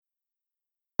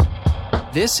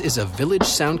This is a Village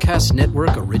Soundcast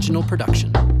Network original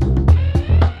production.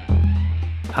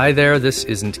 Hi there, this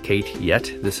isn't Kate yet.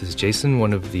 This is Jason,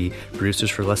 one of the producers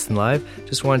for Less Than Live.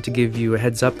 Just wanted to give you a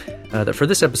heads up that for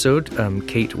this episode,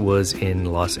 Kate was in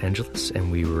Los Angeles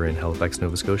and we were in Halifax,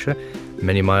 Nova Scotia.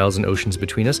 Many miles and oceans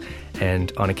between us,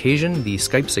 and on occasion the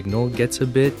Skype signal gets a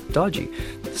bit dodgy.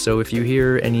 So if you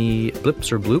hear any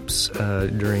blips or bloops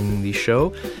during the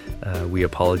show, we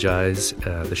apologize.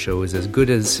 The show is as good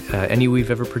as any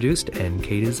we've ever produced, and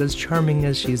Kate is as charming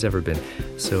as she's ever been.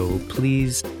 So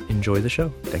please enjoy the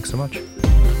show. Thanks so much.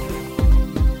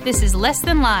 This is Less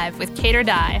Than Live with Kate or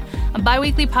Die, a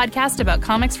bi-weekly podcast about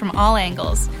comics from all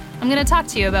angles. I'm going to talk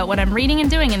to you about what I'm reading and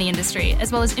doing in the industry,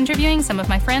 as well as interviewing some of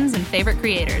my friends and favorite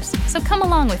creators. So come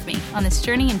along with me on this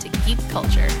journey into geek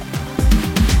culture.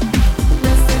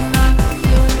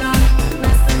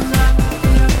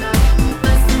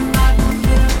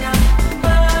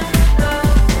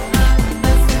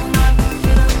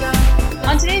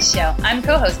 On today's show, I'm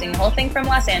co-hosting the whole thing from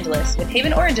Los Angeles with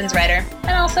Haven Origins writer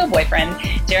and also boyfriend,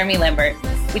 Jeremy Lambert.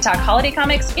 We talk holiday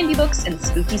comics, indie books, and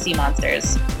spooky sea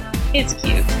monsters. It's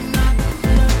cute.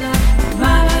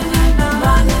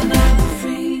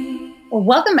 Well,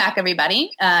 welcome back,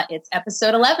 everybody. It's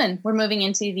episode 11. We're moving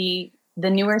into the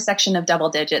newer section of double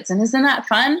digits, and isn't that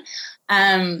fun?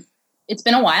 It's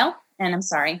been a while, and I'm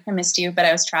sorry I missed you, but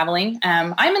I was traveling.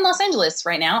 I'm in Los Angeles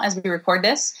right now as we record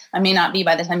this. I may not be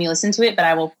by the time you listen to it, but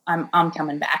I'm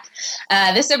coming back.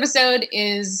 This episode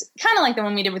is kind of like the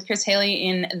one we did with Chris Haley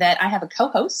in that I have a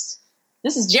co-host.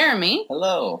 This is Jeremy.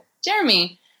 Hello.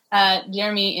 Jeremy.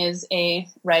 Jeremy is a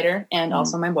writer and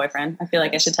also my boyfriend. I feel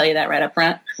like I should tell you that right up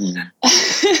front.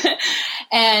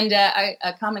 And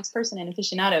a comics person and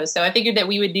aficionado. So I figured that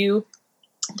we would do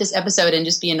this episode and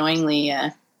just be annoyingly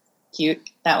cute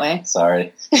that way.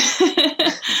 Sorry.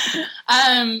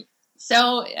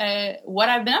 So what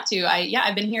I've been up to,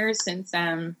 I've been here since,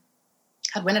 when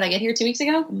did I get here? 2 weeks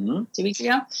ago? Mm-hmm. 2 weeks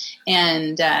ago.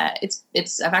 And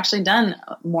I've actually done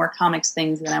more comics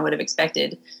things than I would have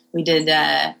expected. We did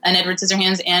an Edward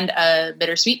Scissorhands and a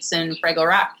Bittersweets and Fraggle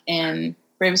Rock and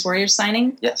Bravest Warriors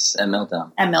signing. Yes, at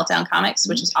Meltdown. At Meltdown Comics,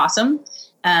 which is awesome.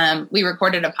 We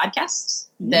recorded a podcast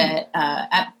that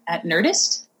at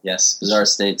Nerdist. Yes, Bizarre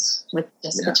States. With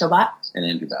Jessica Chobot. And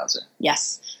Andrew Bowser.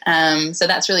 Yes. So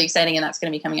that's really exciting, and that's going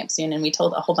to be coming up soon. And we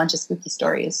told a whole bunch of spooky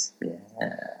stories. Yeah.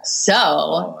 So.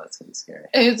 Oh, that's going to be scary.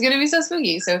 It's going to be so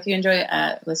spooky. So if you enjoy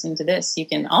listening to this, you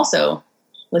can also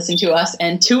listen to us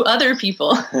and two other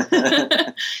people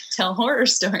tell horror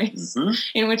stories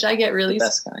in which I get really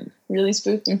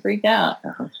spooked and freaked out.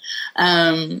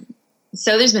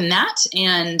 So there's been that,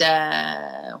 and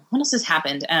what else has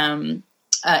happened?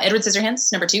 Edward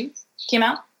Scissorhands #2 came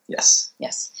out. Yes.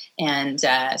 And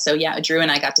so Drew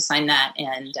and I got to sign that,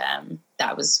 and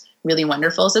that was really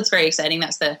wonderful. So it's very exciting.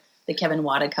 That's the Kevin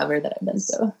Wada cover that I've been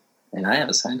so. And I have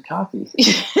a signed copy.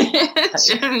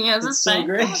 Jeremy has a signed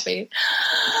copy.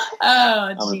 Oh,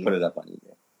 I'm going to put it up on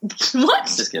eBay. What?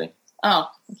 Just kidding.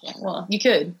 Oh, okay. Well, you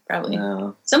could, probably.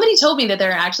 No. Somebody told me that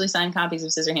there are actually signed copies of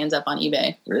Scissorhands up on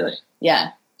eBay. Really?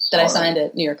 Yeah. That I signed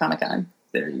at New York Comic Con.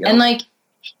 There you go. And,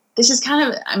 this is kind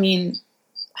of, I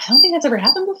don't think that's ever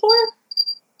happened before.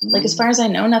 As far as I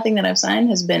know, nothing that I've signed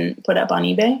has been put up on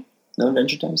eBay. No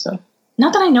Adventure Time stuff?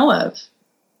 Not that I know of.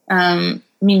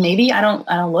 Maybe I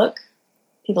don't look.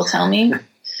 People tell me,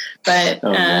 but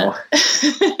no.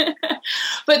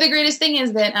 But the greatest thing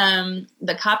is that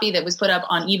the copy that was put up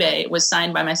on eBay was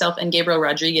signed by myself and Gabriel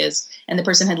Rodriguez, and the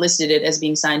person had listed it as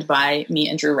being signed by me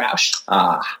and Drew Rausch.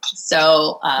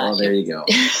 So well, there you go.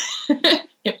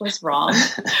 It was wrong.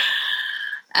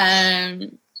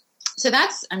 So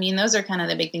that's, those are kind of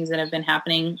the big things that have been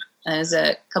happening. There's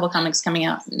a couple comics coming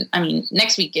out.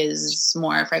 Next week is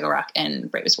more Fraggle Rock and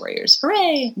Bravest Warriors.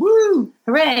 Hooray! Woo!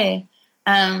 Hooray!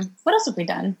 What else have we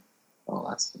done? Oh,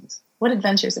 lots of things. What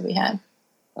adventures have we had?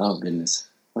 Oh, goodness.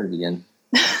 Where to begin?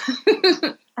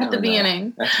 At the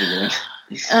beginning.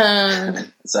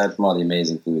 Aside from all the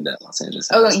amazing food that Los Angeles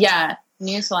has. Oh, yeah.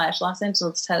 Newsflash. Los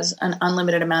Angeles has an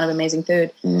unlimited amount of amazing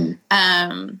food.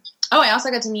 I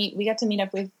also we got to meet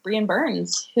up with Brian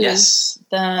Burns, who's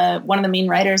one of the main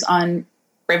writers on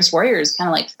Bravest Warriors,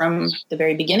 kind of from the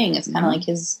very beginning. It's kind of like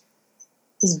his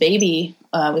baby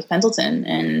with Pendleton,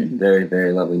 and very,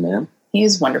 very lovely man.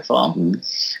 He's wonderful.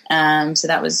 So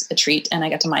that was a treat, and I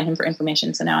got to mine him for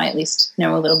information. So now I at least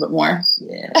know a little bit more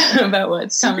about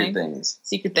what's coming.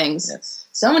 Secret things. Yes.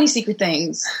 So many secret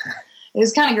things. It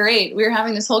was kind of great. We were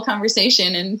having this whole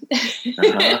conversation, and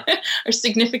our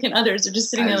significant others are just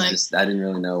sitting there I didn't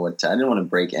really know I didn't want to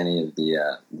break any of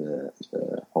the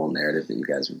whole narrative that you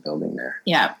guys were building there.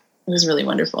 Yeah, it was really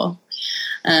wonderful.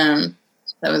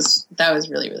 that was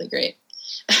really, really great.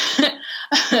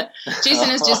 Jason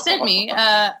has just sent me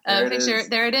a picture.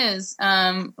 There it is.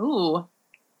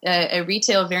 A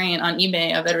retail variant on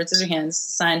eBay of Edward Scissorhands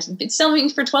signed. It's selling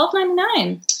for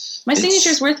 $12.99. My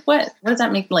signature's worth what? What does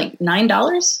that make? Like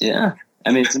 $9? Yeah.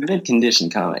 I mean, it's a mid-condition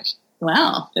comic.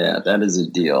 Wow. Yeah, that is a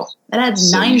deal. That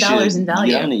adds $9 in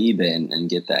value. Get on eBay and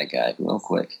get that guy real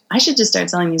quick. I should just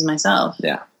start selling these myself.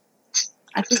 Yeah.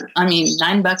 I mean,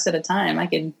 $9 at a time, I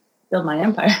could build my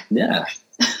empire. Yeah.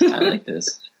 I like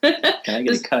this. Can I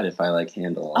get a cut if I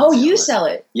handle? Oh, you sell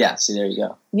it. Yeah. See, there you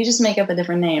go. You just make up a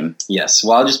different name. Yes.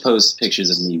 Well, I'll just post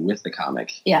pictures of me with the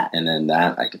comic. Yeah. And then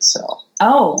that I could sell.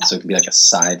 Oh. So it could be like a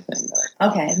side thing.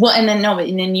 Okay. Well, and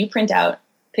then you print out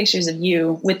pictures of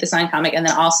you with the signed comic, and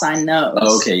then I'll sign those.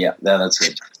 Oh, okay. Yeah. That's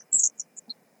good.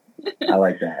 I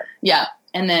like that. Yeah.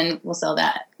 And then we'll sell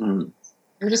that. Mm.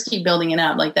 We'll just keep building it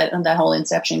up, like that whole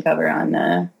Inception cover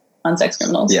on Sex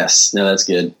Criminals. Yes. No, that's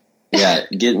good. Yeah,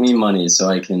 get me money so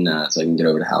I can get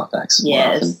over to Halifax.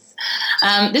 Yes.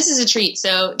 This is a treat.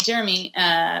 So Jeremy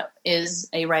is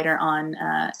a writer on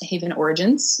Haven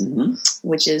Origins,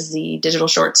 which is the digital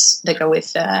shorts that go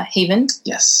with Haven.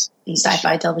 Yes. The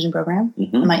sci-fi television program.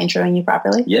 Am I introing you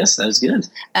properly? Yes, that was good.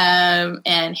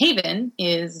 And Haven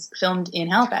is filmed in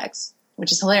Halifax,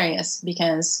 which is hilarious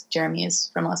because Jeremy is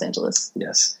from Los Angeles.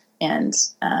 Yes. And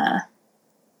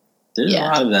there's a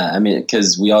lot of that. I mean,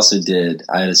 because we also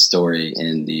I had a story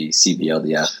in the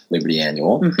CBLDF Liberty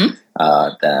Annual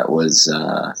that was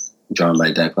drawn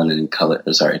by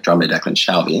Declan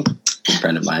Shelby, a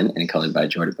friend of mine, and colored by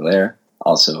Jordi Belair,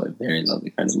 also a very lovely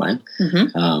friend of mine.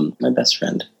 My best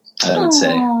friend, I would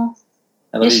say. I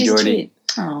love you, Jordi.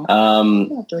 I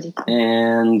love Jordi.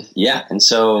 And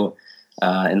so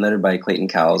and lettered by Clayton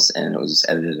Cowles, and it was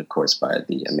edited, of course, by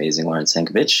the amazing Lawrence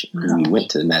Sankovich, who we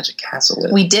went to the Magic Castle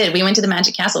with. We did. We went to the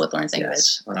Magic Castle with Lawrence Sankovich.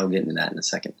 Yes. Well, I'll get into that in a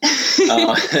second.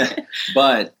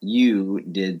 But you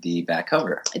did the back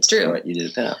cover. It's true. You did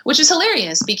a pinup. Which is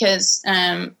hilarious because,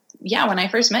 when I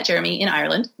first met Jeremy in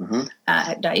Ireland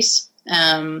at DICE,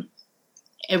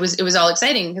 it was all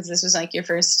exciting because this was like your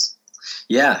first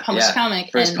published comic.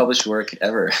 First published work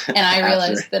ever. And I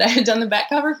realized that I had done the back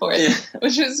cover for it,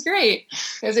 which was great.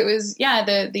 Because it was,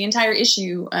 the entire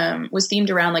issue was themed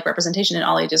around representation in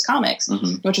all ages comics,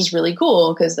 which was really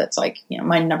cool because that's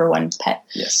my number one pet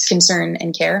concern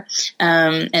and care.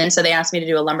 And so they asked me to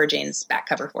do a Lumberjanes back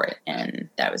cover for it. And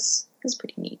it was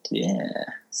pretty neat. Yeah.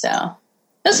 So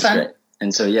it was fun. Great.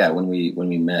 And so, when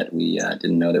we met, we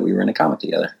didn't know that we were in a comic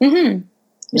together. Which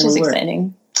is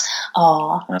exciting.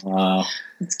 Aw.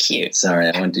 It's cute. Sorry,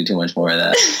 I won't do too much more of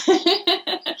that.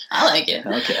 I like it.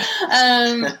 Okay.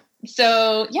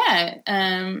 So,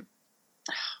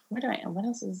 what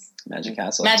else is... Magic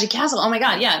Castle. Magic Castle. Oh my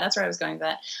God. Yeah, that's where I was going with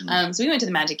that. So we went to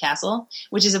the Magic Castle,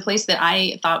 which is a place that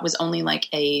I thought was only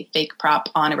a fake prop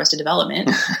on Arrested Development,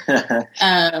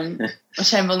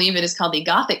 which I believe it is called the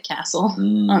Gothic Castle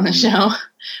on the show,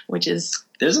 which is...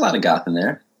 There's a lot of goth in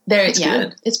there.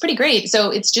 Good. It's pretty great. So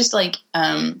it's just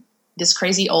this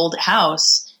crazy old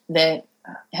house that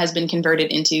has been converted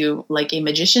into a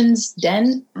magician's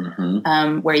den,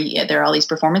 where there are all these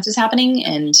performances happening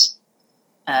and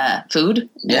food.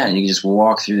 Yeah, and you can just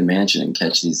walk through the mansion and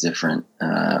catch these different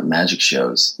magic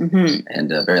shows and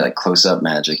very close-up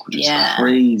magic, which is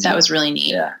crazy. That was really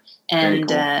neat. Yeah, and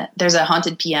cool. There's a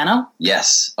haunted piano.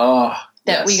 Yes. Oh.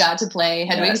 That we got to play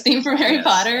Hedwig's theme from Harry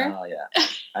Potter. Oh, yeah.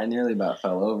 I nearly about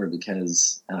fell over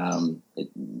because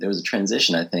there was a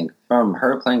transition, I think, from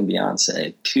her playing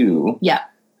Beyonce to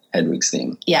Hedwig's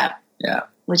theme. Yeah. Yeah.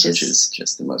 Which is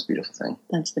just the most beautiful thing.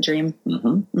 That's the dream.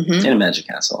 In a magic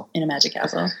castle. In a magic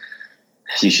castle.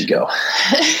 You should go.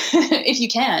 If you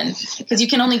can. Because you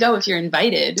can only go if you're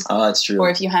invited. Oh, that's true.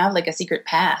 Or if you have a secret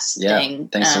pass thing.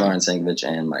 Thanks to Lawrence Sankovich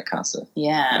and Mike Costa.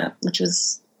 Yeah. Which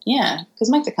was... Yeah,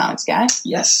 because Mike's a comics guy.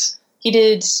 Yes. He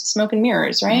did Smoke and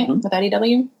Mirrors, right? With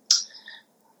IDW? I'm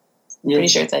pretty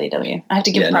sure it's IDW. I have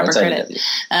to give proper credit.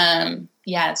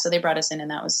 So they brought us in,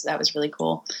 and that was really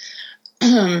cool.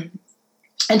 And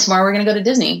tomorrow we're going to go to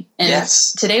Disney. And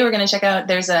today we're going to check out,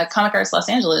 there's a Comic Arts Los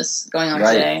Angeles going on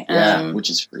today. Which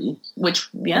is free.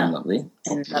 And lovely.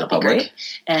 And that'll be great.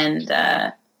 And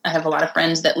I have a lot of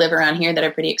friends that live around here that are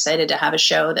pretty excited to have a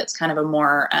show that's kind of a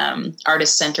more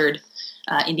artist-centered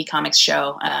indie comics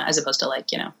show as opposed to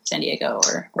San Diego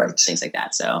or things like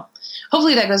that. So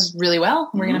hopefully that goes really well.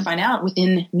 We're going to find out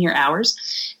within mere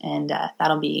hours, and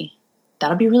that'll be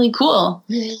really cool.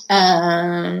 Do you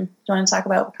want to talk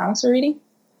about what comics we're reading?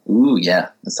 Ooh,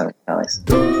 yeah. Let's talk about comics.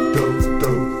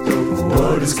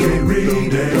 What is Kate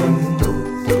reading?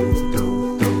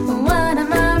 What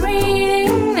am I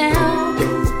reading now?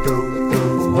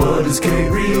 What is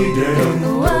Kate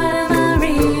reading? What am I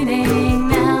reading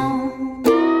now?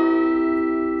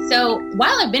 So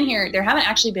while I've been here, there haven't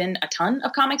actually been a ton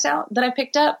of comics out that I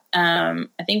picked up. I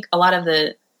think a lot of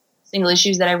the single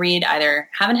issues that I read either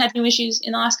haven't had new issues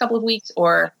in the last couple of weeks,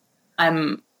 or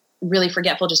I'm really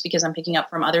forgetful just because I'm picking up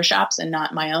from other shops and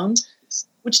not my own,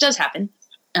 which does happen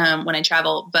when I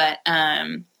travel. But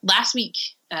last week,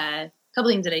 a couple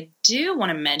things that I do want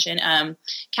to mention.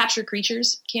 Capture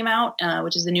Creatures came out,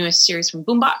 which is the newest series from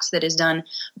Boombox that is done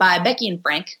by Becky and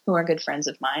Frank, who are good friends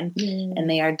of mine, and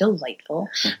they are delightful.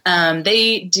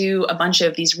 They do a bunch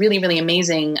of these really, really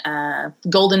amazing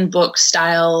golden book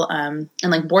style and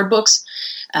like board books.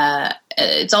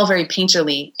 It's all very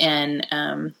painterly,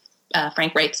 and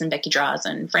Frank writes and Becky draws.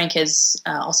 And Frank has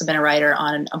also been a writer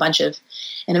on a bunch of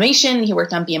animation. He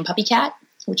worked on Bee and Puppy Cat,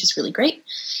 which is really great.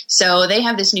 So they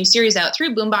have this new series out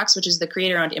through Boombox, which is the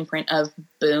creator-owned imprint of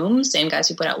Boom, same guys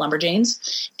who put out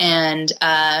Lumberjanes. And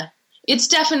it's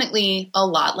definitely a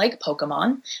lot like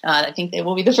Pokemon. I think they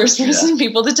will be the first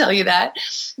people to tell you that.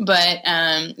 But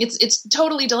it's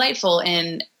totally delightful,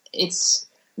 and it's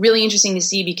really interesting to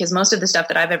see because most of the stuff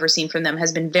that I've ever seen from them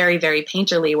has been very, very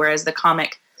painterly, whereas the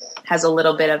comic has a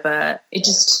little bit of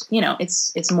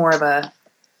it's more of a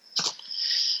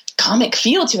comic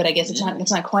feel to it, I guess.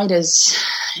 It's not quite as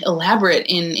elaborate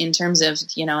in terms of,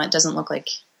 it doesn't look like,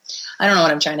 I don't know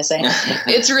what I'm trying to say.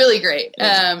 It's really great.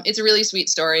 It's a really sweet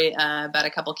story about a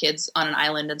couple kids on an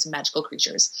island and some magical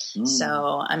creatures.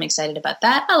 So I'm excited about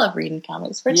that. I love reading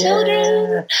comics for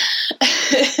children.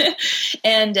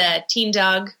 And Teen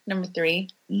Dog #3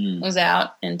 was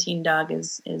out, and Teen Dog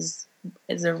is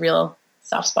a real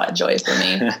soft spot joy for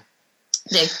me.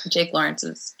 Jake Lawrence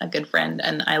is a good friend,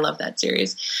 and I love that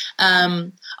series.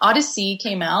 Odyssey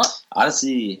came out.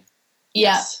 Odyssey.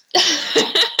 Yes.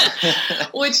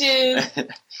 Which is,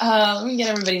 let me get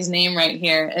everybody's name right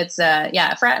here. It's,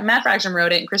 Matt Fraction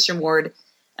wrote it, and Christian Ward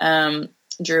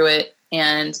drew it,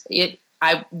 and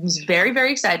I was very,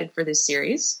 very excited for this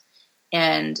series,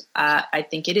 and I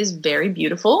think it is very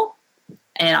beautiful,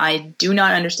 and I do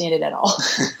not understand it at all.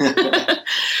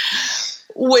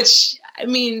 Which, I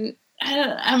mean,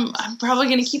 I'm probably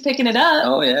going to keep picking it up.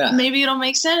 Oh, yeah. Maybe it'll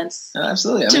make sense.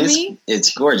 Absolutely. To me.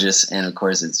 It's gorgeous. And, of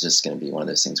course, it's just going to be one of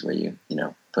those things where you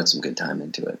put some good time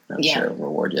into it. I'm sure it'll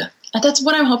reward you. That's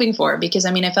what I'm hoping for, because,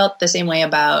 I mean, I felt the same way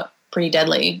about Pretty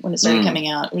Deadly when it started coming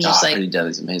out. It was just Pretty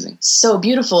Deadly's amazing. So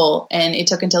beautiful. And it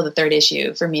took until the 3rd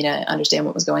issue for me to understand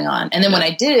what was going on. And then when I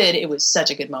did, it was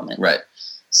such a good moment. Right.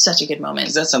 Such a good moment.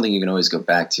 Because that's something you can always go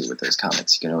back to with those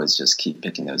comics. You can always just keep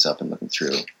picking those up and looking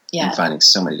through and finding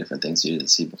so many different things you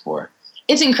didn't see before.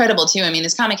 It's incredible, too. I mean,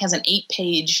 this comic has an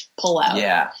 8-page pullout.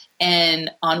 Yeah. And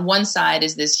on one side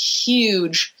is this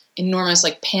huge, enormous,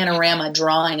 like, panorama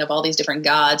drawing of all these different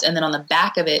gods. And then on the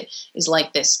back of it is,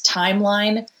 like, this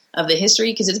timeline of the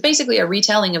history. Because it's basically a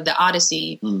retelling of the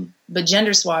Odyssey, but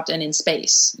gender-swapped and in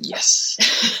space.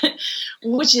 Yes.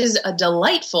 Which is a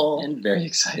delightful... And very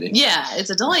exciting. Yeah, it's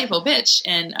a delightful pitch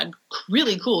and a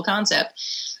really cool concept.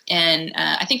 And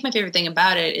I think my favorite thing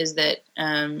about it is that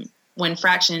when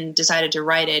Fraction decided to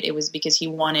write it, it was because he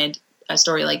wanted a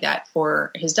story like that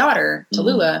for his daughter,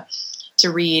 Tallulah,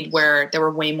 to read, where there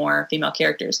were way more female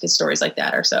characters, because stories like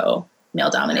that are so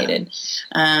male-dominated.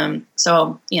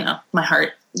 So, my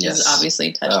heart is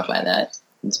obviously touched by that.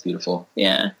 It's beautiful.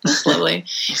 Yeah, it's lovely.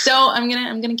 So I'm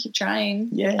gonna keep trying.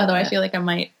 Yeah. Although I feel like I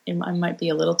might be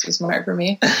a little too smart for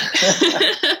me.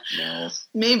 No.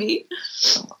 Maybe.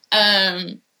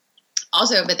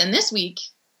 Also, but then this week,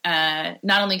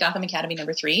 not only Gotham Academy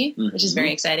 #3, which is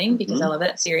very exciting because I love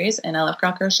that series and I love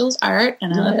Carl Kerschel's art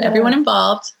and I love everyone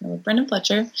involved. I love Brendan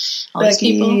Fletcher, all these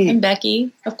people, and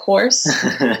Becky, of course,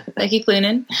 Becky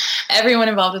Cloonan. Everyone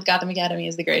involved with Gotham Academy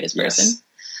is the greatest person.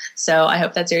 So I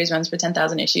hope that series runs for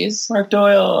 10,000 issues. Mark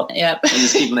Doyle. Yep. And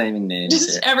just keep naming names.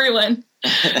 Just everyone.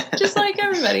 Just like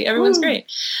everybody. Everyone's great.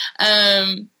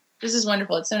 This is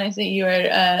wonderful. It's so nice that you are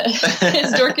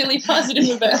as dorkily positive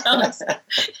about comics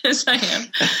as I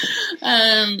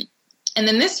am. And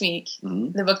then this week,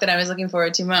 the book that I was looking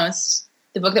forward to most,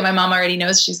 the book that my mom already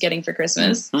knows she's getting for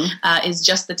Christmas, is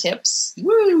Just the Tips,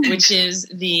 which is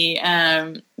the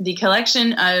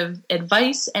collection of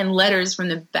advice and letters from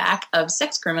the back of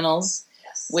sex criminals,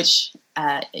 which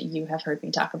you have heard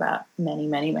me talk about many,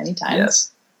 many, many times.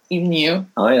 Yes. Even you,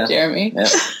 Jeremy. Yeah.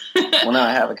 Well, now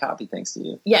I have a copy thanks to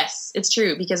you. Yes, it's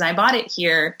true, because I bought it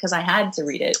here because I had to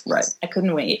read it. Right. I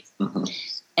couldn't wait.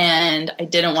 And I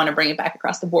didn't want to bring it back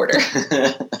across the border.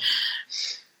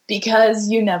 Because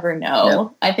you never know.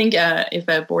 Yep. I think if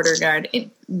a border guard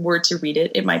were to read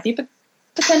it, it might be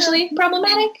potentially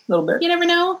problematic. A little bit. You never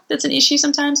know. That's an issue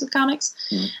sometimes with comics.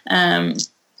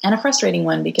 And a frustrating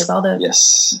one because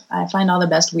I find all the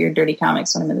best weird, dirty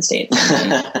comics when I'm in the States.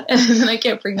 And then I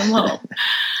can't bring them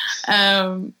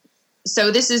home.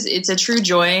 So it's a true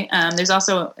joy. There's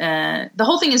also, the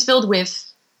whole thing is filled with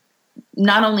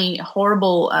not only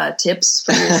horrible tips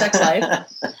for your sex life,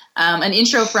 an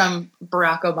intro from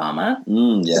Barack Obama.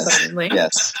 Yes. Supposedly.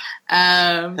 Yes.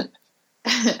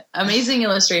 Amazing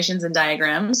illustrations and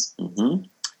diagrams.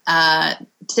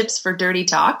 Tips for dirty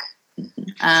talk.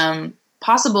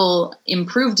 Possible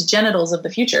improved genitals of the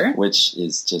future. Which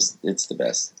is it's the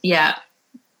best. Yeah.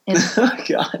 Oh,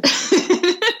 God.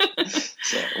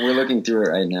 So we're looking through it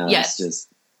right now. Yes. It's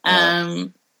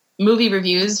just... movie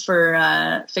reviews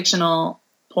for fictional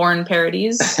porn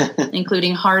parodies,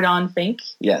 including Hard On Fink.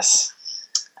 Yes.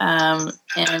 And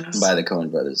by the Coen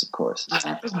brothers, of course.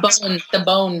 The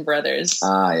Bone Brothers.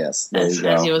 Ah, yes. There you go.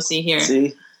 As you will see here.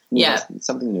 See? Yeah.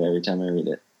 Something new every time I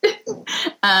read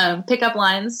it. Pickup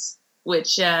lines,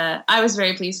 which I was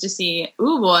very pleased to see.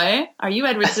 Ooh, boy, are you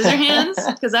Edward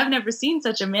Scissorhands? Because I've never seen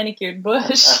such a manicured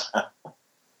bush.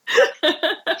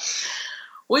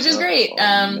 Which is great.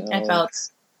 No. I felt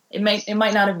it might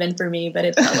not have been for me, but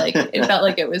it felt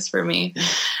like it was for me.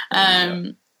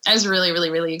 I was really,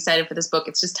 really, really excited for this book.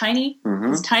 It's just tiny.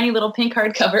 This tiny little pink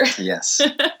hardcover. Yes.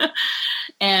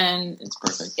 And it's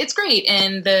perfect. It's great.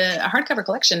 And the hardcover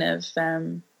collection of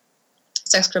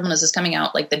Sex Criminals is coming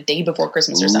out like the day before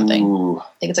Christmas or something. Ooh. I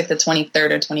think it's like the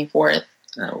 23rd or 24th.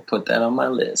 I will put that on my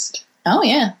list. Oh,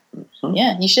 yeah.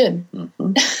 Yeah, you should.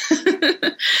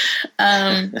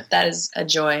 That is a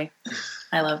joy.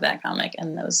 I love that comic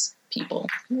and those people.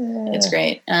 Yeah. It's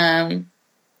great. I'm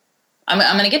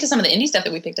going to get to some of the indie stuff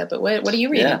that we picked up, but what are you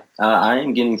reading? Yeah, I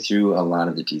am getting through a lot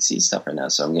of the DC stuff right now.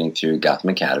 So I'm getting through Gotham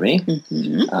Academy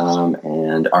and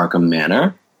Arkham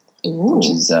Manor, which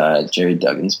is Jerry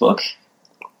Duggan's book.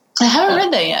 I haven't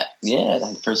read that yet. Yeah,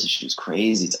 the first issue is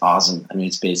crazy. It's awesome. I mean,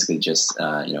 it's basically just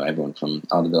everyone from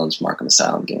all the villains from Arkham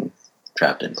Asylum getting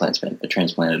trapped and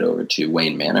transplanted over to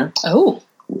Wayne Manor. Oh,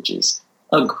 which is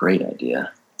a great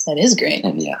idea. That is great.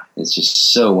 And yeah, it's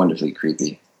just so wonderfully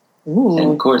creepy. Ooh. And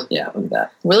of course, yeah, look at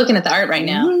that. We're looking at the art right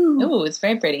now. Ooh, it's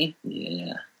very pretty.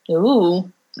 Yeah.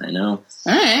 Ooh. I know.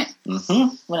 All right.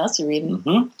 What else are you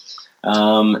reading?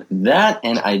 That,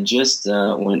 and I just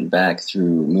went back through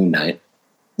Moon Knight.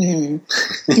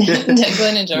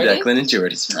 Declan and Jordy? Declan and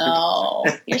Jordy's book. Oh,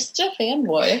 you're such a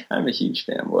fanboy. I'm a huge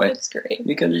fanboy. It's great.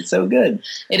 Because it's so good.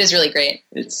 It is really great.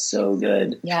 It's so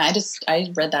good. Yeah,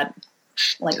 I read that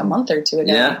like a month or two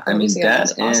ago. Yeah, I mean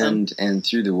that awesome. and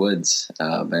Through the Woods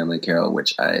by Emily Carroll,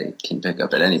 which I can pick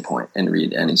up at any point and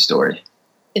read any story.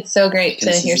 It's so great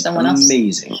to hear someone else.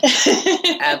 Amazing.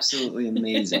 Absolutely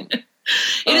amazing.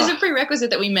 It is a prerequisite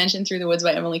that we mention Through the Woods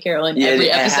by Emily Carroll in every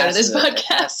episode of this podcast. It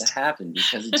has to happen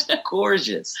because it's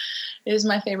gorgeous. It is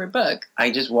my favorite book.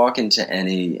 I just walk into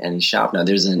any shop now.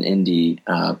 There's an indie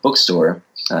bookstore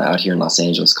out here in Los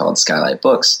Angeles called Skylight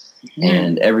Books,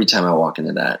 and every time I walk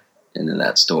into that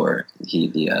store,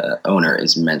 the owner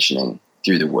is mentioning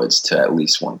Through the Woods to at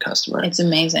least one customer. It's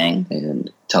amazing,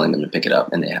 and telling them to pick it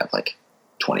up, and they have like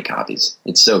 20 copies.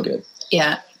 It's so good.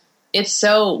 Yeah, it's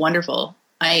so wonderful.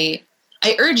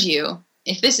 I urge you,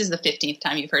 if this is the 15th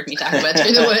time you've heard me talk about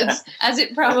Through the Woods, as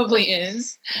it probably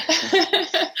is,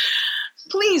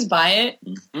 please buy it.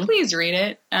 Please read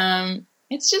it.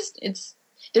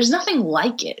 There's nothing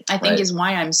like it, I think, is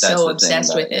why I'm so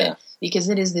obsessed with it. Because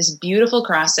it is this beautiful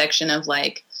cross-section of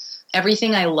like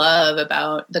everything I love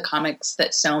about the comics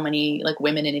that so many like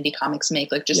women in indie comics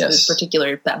make, like just this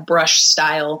particular, that brush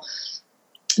style,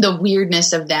 the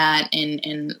weirdness of that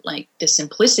and like the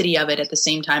simplicity of it at the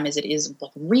same time as it is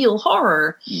like real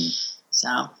horror. So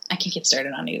I can't get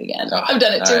started on it again. Oh, I've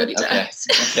done it too many times.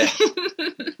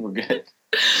 Okay. We're good.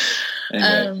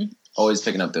 Anyway, always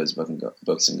picking up those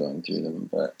books and going through them.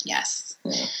 But yes.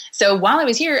 Yeah. So while I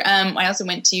was here, I've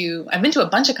been to a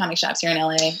bunch of comic shops here in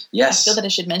LA. Yes. I feel that I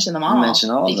should mention them all. Mention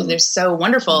all of them. Because they're so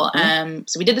wonderful.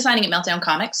 So we did the signing at Meltdown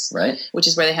Comics. Right. Which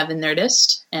is where they have the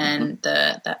Nerdist and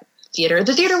the theater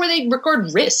where they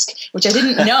record Risk, which I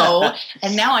didn't know.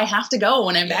 And now I have to go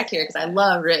when I'm back here because I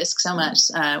love Risk so much,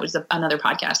 which is another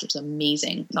podcast, which is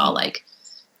amazing. It's all like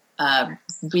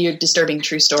weird, disturbing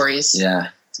true stories. Yeah.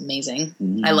 It's amazing.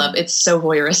 I love it's so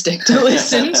voyeuristic to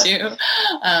listen to.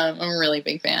 I'm a really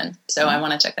big fan. So I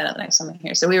want to check that out the next time I'm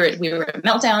here. So we were at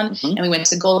Meltdown and we went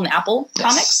to Golden Apple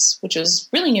Comics, which was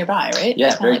really nearby, right?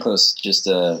 Yeah, very close. Just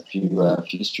a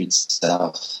few streets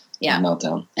south. Yeah.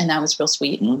 Meltdown. And that was real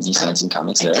sweet. You signed some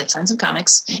comics I there. did sign some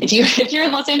comics. If you're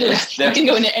in Los Angeles, you can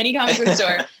go into any comic book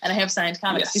store, and I have signed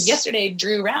comics. Because yesterday,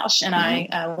 Drew Roush and I,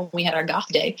 when we had our goth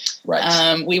day,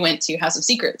 we went to House of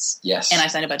Secrets. Yes. And I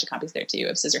signed a bunch of copies there too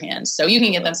of Scissorhands. So you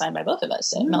can get them signed by both of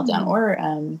us at Meltdown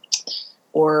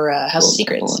or House of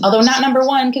Secrets. Although not number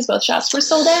 1 because both shops were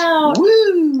sold out.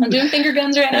 Woo! I'm doing finger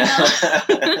guns right now.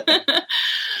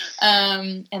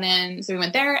 And then, so we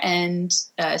went there and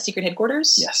Secret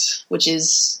Headquarters. Yes. Which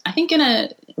is, I think,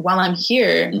 while I'm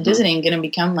here visiting, going to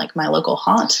become like my local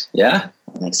haunt. Yeah.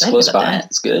 I'm excited close about by. that.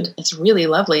 It's good. It's really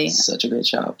lovely. Such a great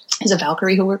shop. There's a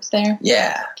Valkyrie who works there.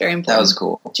 Yeah. Very important. That was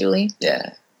cool. Julie.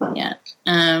 Yeah. Yeah.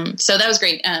 So that was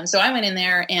great. So I went in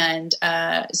there, and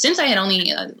since I had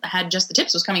only had Just the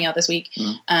Tips was coming out this week,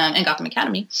 and Gotham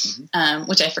Academy,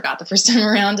 which I forgot the first time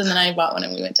around, and then I bought one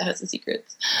and we went to House of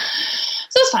Secrets.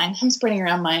 So it's fine. I'm spreading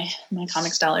around my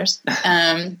comics dollars.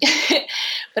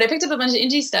 But I picked up a bunch of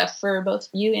indie stuff for both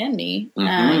you and me.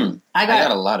 I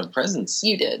got a lot of presents.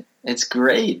 You did. It's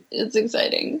great. It's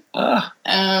exciting.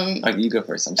 You go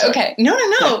first. I'm sorry. Okay.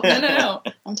 No.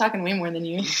 I'm talking way more than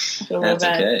you. I feel a little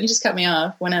bad. Okay. You just cut me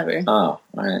off whenever. Oh, all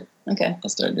right. Okay. I'll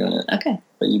start doing it. Okay.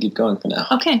 But you keep going for now.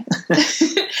 Okay.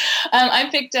 I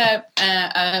picked up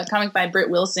a comic by Britt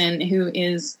Wilson, who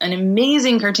is an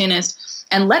amazing cartoonist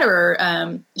and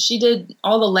letterer. She did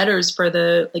all the letters for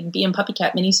the Bee and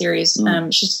Puppycat miniseries.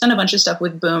 She's done a bunch of stuff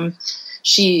with Boom.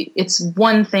 It's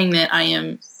one thing that I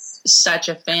am such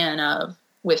a fan of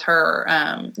with her.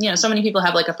 So many people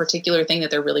have a particular thing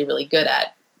that they're really, really good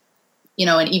at.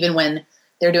 And even when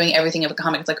they're doing everything of a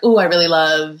comic, it's like, oh, I really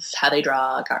love how they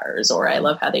draw cars, or I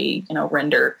love how they,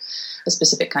 render a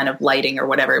specific kind of lighting or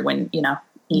whatever when,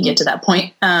 you get to that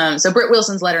point. So Britt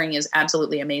Wilson's lettering is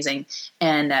absolutely amazing.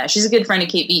 And she's a good friend of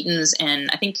Kate Beaton's.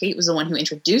 And I think Kate was the one who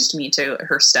introduced me to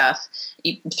her stuff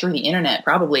through the internet,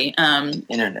 probably.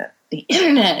 Internet. The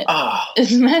internet. Oh,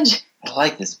 it's magic. I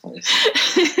like this place.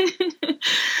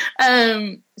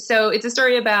 So it's a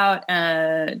story about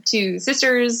two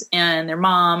sisters and their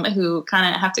mom who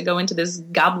kind of have to go into this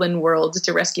goblin world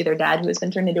to rescue their dad, who has been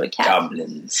turned into a cat.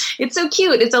 Goblins. It's so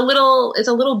cute. It's a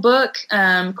little book.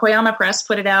 Koyama Press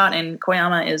put it out, and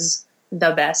Koyama is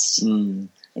the best.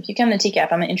 If you come to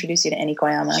TCAP, I'm going to introduce you to Annie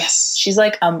Koyama. Yes. She's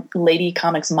like a lady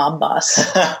comics mob boss.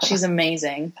 She's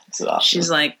amazing. That's awesome.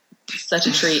 She's such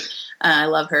a treat. I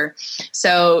love her.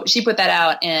 So she put that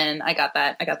out, and I got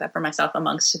that for myself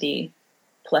amongst the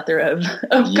plethora of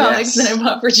comics that I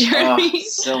bought for Jeremy. Oh,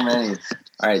 so many.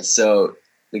 All right, so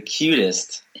the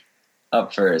cutest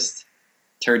up first,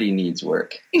 Turdy Needs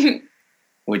Work,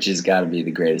 which has got to be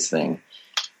the greatest thing.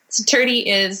 So Turdy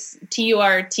is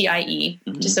Turtie,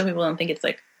 just so people don't think it's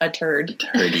like a turd.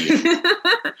 Turdy.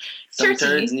 Some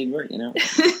turds need work,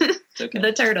 It's okay.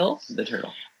 The turtle. The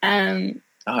turtle.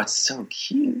 Oh, it's so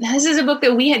cute. This is a book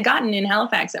that we had gotten in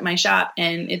Halifax at my shop,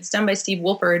 and it's done by Steve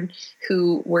Wolford,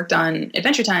 who worked on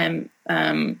Adventure Time,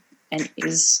 and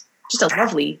is just a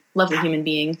lovely, lovely human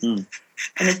being. And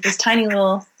it's this tiny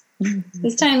little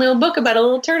book about a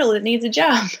little turtle that needs a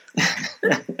job.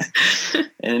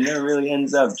 And it never really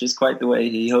ends up just quite the way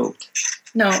he hoped.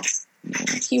 No,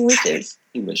 he wishes.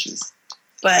 He wishes.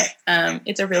 But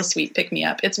it's a real sweet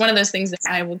pick-me-up. It's one of those things that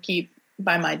I will keep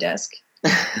by my desk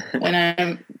when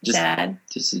I'm sad.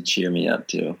 Just to cheer me up,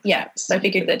 too. Yeah, so I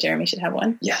figured that Jeremy should have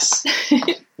one. Yes,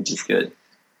 which is good.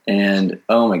 And,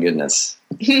 oh my goodness.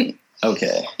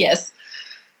 Okay. Yes.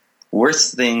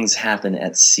 Worst Things Happen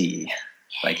at Sea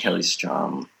by Kelly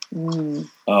Strom.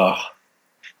 Oh,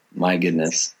 my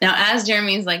goodness. Now, as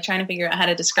Jeremy's trying to figure out how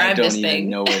to describe this thing. I don't even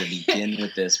know where to begin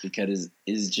with this, because it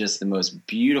is just the most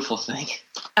beautiful thing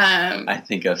I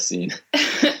think I've seen.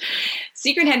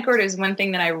 Secret Headquarters, one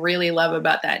thing that I really love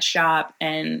about that shop,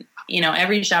 and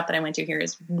every shop that I went to here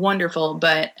is wonderful,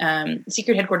 but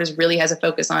Secret Headquarters really has a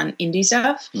focus on indie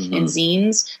stuff and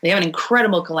zines. They have an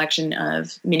incredible collection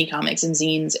of mini comics and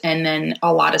zines, and then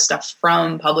a lot of stuff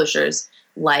from publishers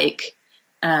like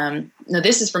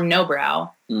this is from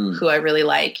Nobrow, who I really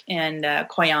like, and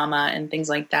Koyama and things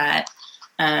like that.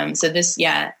 So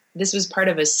this was part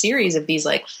of a series of these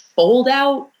fold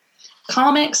out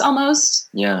comics almost.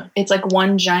 Yeah. It's like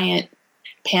one giant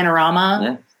panorama.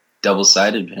 Yeah.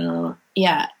 Double-sided panorama.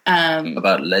 Yeah.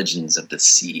 About legends of the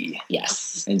sea.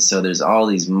 Yes. And so there's all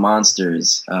these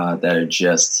monsters that are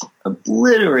just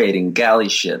obliterating galley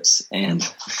ships, and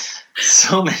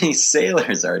so many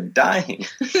sailors are dying.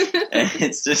 And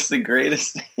it's just the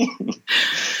greatest thing.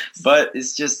 But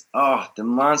it's just, the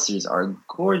monsters are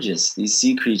gorgeous. These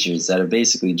sea creatures that are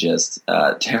basically just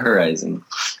terrorizing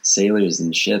sailors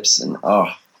and ships. And,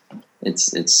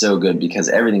 it's so good because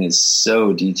everything is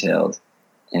so detailed.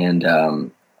 And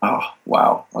Oh,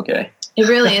 wow. Okay. It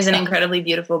really is an incredibly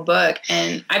beautiful book.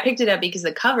 And I picked it up because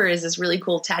the cover is this really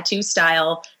cool tattoo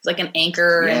style. It's like an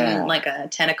anchor and like a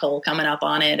tentacle coming up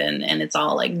on it. And it's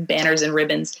all like banners and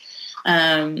ribbons.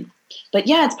 But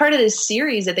yeah, it's part of this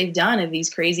series that they've done of these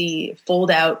crazy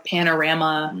fold out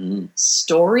panorama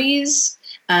stories.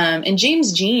 And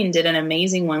James Jean did an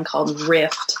amazing one called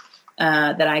Rift.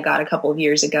 That I got a couple of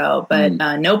years ago, but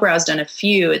No Brow's done a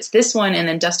few. It's this one, and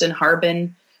then Dustin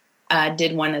Harbin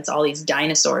did one that's all these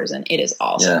dinosaurs, and it is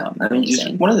also amazing.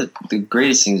 Just one of the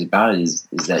greatest things about it is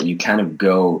that you kind of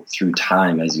go through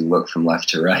time as you look from left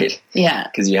to right. Yeah,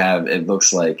 because it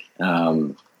looks like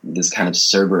this kind of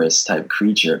Cerberus type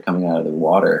creature coming out of the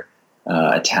water,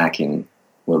 attacking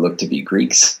what look to be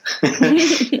Greeks,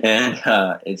 and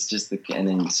it's just and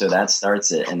then so that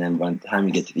starts it, and then by the time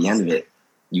you get to the end of it,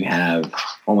 you have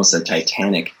almost a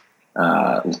Titanic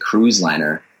cruise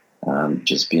liner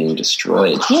just being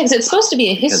destroyed. Yeah, because it's supposed to be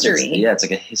a history. It's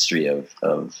like a history of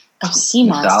sea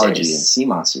mythology monsters. And sea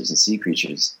monsters and sea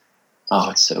creatures. Oh,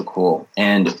 it's so cool.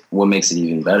 And what makes it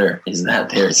even better is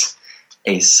that there's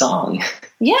a song.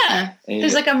 Yeah,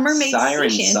 there's like a mermaid siren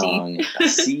sea shanty. song, a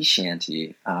sea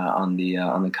shanty on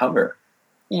the cover.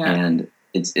 Yeah. And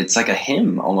it's like a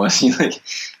hymn almost.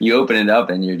 You open it up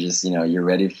and you're just, you're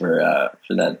ready for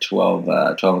that 12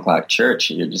 o'clock church.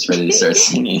 You're just ready to start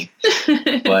singing.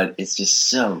 But it's just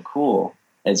so cool.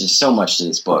 There's just so much to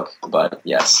this book. But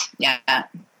yes. Yeah.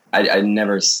 I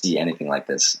never see anything like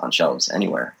this on shelves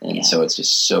anywhere. And so it's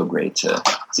just so great to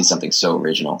see something so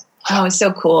original. Oh, it's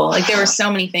so cool. Like there were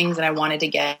so many things that I wanted to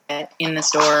get in the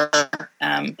store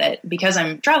that because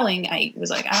I'm traveling, I was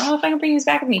like, I don't know if I can bring these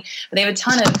back with me. But they have a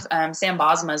ton of Sam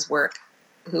Bosma's work,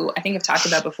 who I think I've talked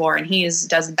about before. And he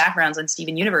does the backgrounds on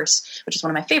Steven Universe, which is one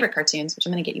of my favorite cartoons, which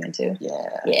I'm going to get you into.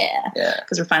 Yeah.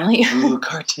 Because we're finally... Ooh,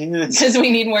 cartoons. Because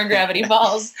we need more Gravity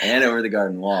Falls. And Over the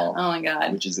Garden Wall. Oh, my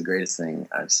God. Which is the greatest thing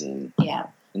I've seen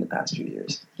in the past few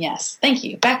years. Yes. Thank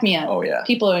you. Back me up. Oh, yeah.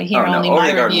 People are here only Over my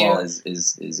the Garden review. Wall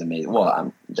is amazing.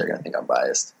 Well, they're going to think I'm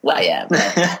biased. Well, yeah. But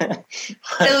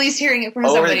at least hearing it from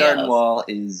Over somebody the Garden else. Wall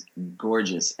is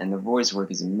gorgeous, and the voice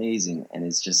work is amazing, and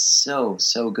it's just so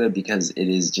good because it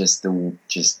is just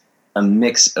a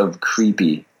mix of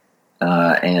creepy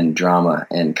and drama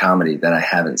and comedy that I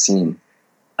haven't seen.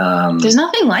 There's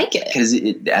nothing like it. Because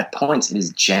at points it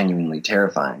is genuinely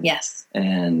terrifying. Yes.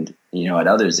 And, at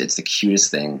others it's the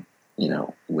cutest thing,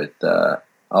 with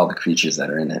all the creatures that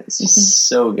are in it. It's just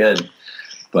so good.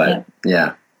 But,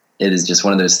 it is just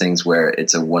one of those things where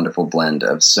it's a wonderful blend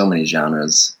of so many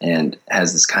genres and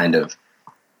has this kind of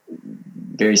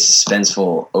very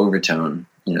suspenseful overtone,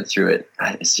 through it.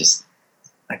 It's just,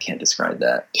 I can't describe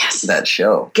that. Yes. That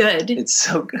show. Good. It's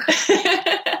so good.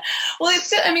 Well,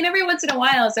 every once in a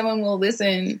while someone will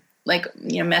listen,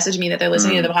 message me that they're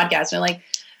listening to the podcast, and they're like,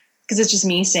 because it's just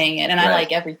me saying it, and I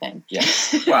like everything. Yeah.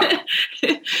 Wow.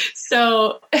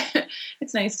 So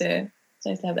it's nice to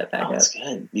have that back up. It's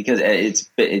good because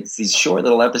it's these short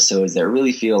little episodes that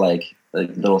really feel like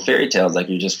little fairy tales, like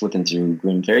you're just flipping through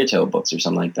Grimm fairy tale books or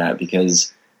something like that.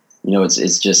 Because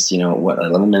it's just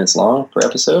 11 minutes long per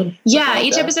episode. Yeah, like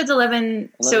each that? episode's 11.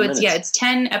 So minutes. it's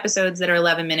 10 episodes that are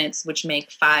 11 minutes, which make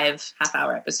 5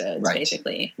 half-hour episodes, Right.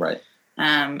 basically. Right.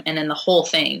 And then the whole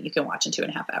thing you can watch in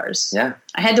 2.5 hours. Yeah.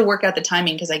 I had to work out the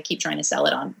timing because I keep trying to sell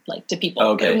it on to people.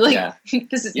 Okay.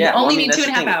 This is Yeah. you only need that's 2.5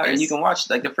 the thing. hours. And you can watch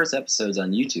the first episodes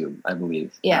on YouTube, I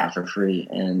believe. Yeah. For free,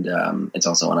 and it's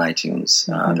also on iTunes.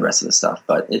 The rest of the stuff,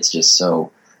 but it's just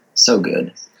so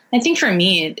good. I think for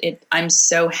me, I'm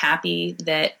so happy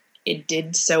that it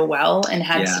did so well and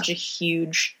had such a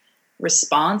huge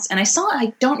response. And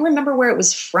I don't remember where it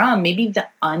was from. Maybe The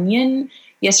Onion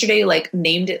yesterday,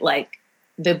 named it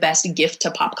the best gift to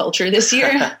pop culture this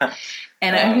year.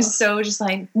 And I was so just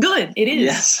good. It is.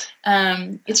 Yes.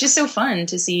 It's just so fun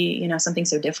to see, something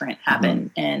so different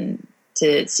happen and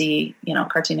to see,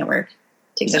 Cartoon Network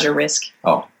take such a risk.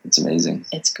 Oh, it's amazing.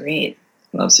 It's great.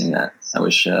 I love seeing that. I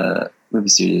wish movie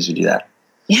studios would do that.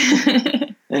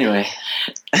 Anyway.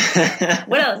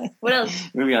 What else?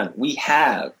 Moving on. We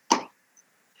have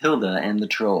Hilda and the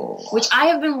Troll. Which I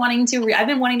have been wanting to read. I've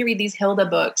been wanting to read these Hilda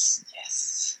books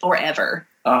forever.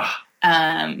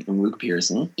 From Luke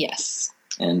Pearson. Yes.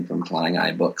 And from Flying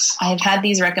Eye Books. I have had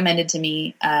these recommended to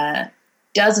me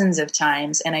dozens of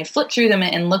times, and I flipped through them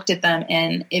and looked at them.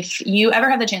 And if you ever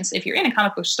have the chance, if you're in a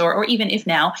comic book store, or even if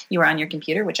now you are on your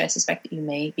computer, which I suspect that you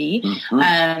may be, you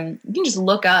can just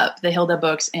look up the Hilda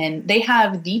books, and they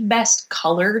have the best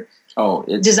color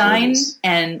it's design, gorgeous.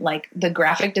 and the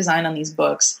graphic design on these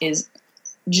books is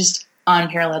just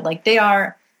unparalleled.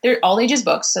 They're all ages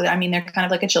books, so they're kind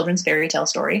of like a children's fairy tale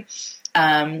story.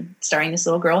 starring this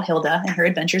little girl, Hilda, and her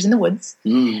adventures in the woods.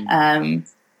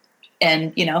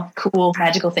 And, you know, cool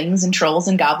magical things and trolls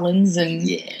and goblins, and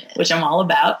which I'm all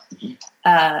about.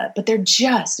 But they're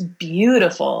just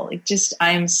beautiful.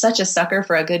 I'm such a sucker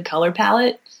for a good color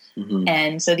palette.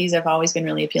 And so these have always been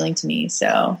really appealing to me.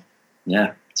 So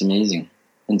yeah, it's amazing.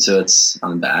 And so it's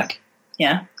on the back.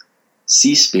 Yeah.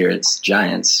 Sea spirits,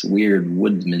 giants, weird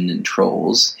woodmen, and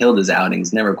trolls. Hilda's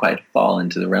outings never quite fall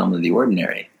into the realm of the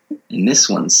ordinary. And this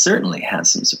one certainly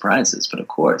has some surprises. But of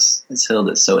course, as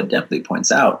Hilda so adeptly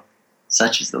points out,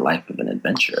 such is the life of an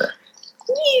adventurer.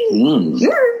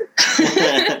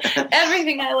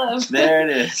 Everything I love. There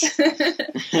it is.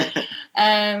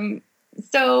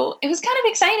 So it was kind of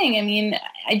exciting. I mean,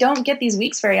 I don't get these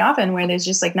weeks very often where there's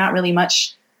just like not really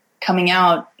much coming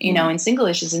out, you know, in single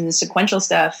issues and the sequential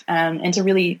stuff. And to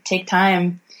really take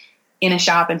time in a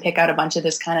shop and pick out a bunch of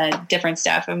this kind of different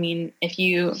stuff. I mean, it's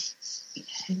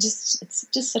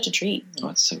just such a treat. Oh,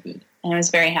 it's so good. And I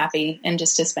was very happy, and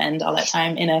just to spend all that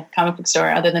time in a comic book store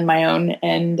other than my own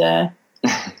and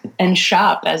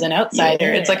shop as an outsider.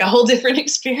 Yeah. It's like a whole different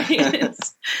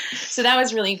experience. So that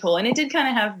was really cool. And it did kind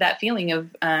of have that feeling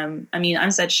of,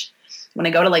 when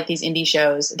I go to like these indie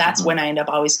shows, that's when I end up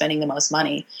always spending the most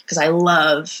money, because I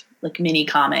love like mini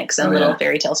comics and little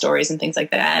fairy tale stories and things like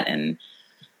that. And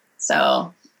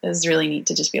so it was really neat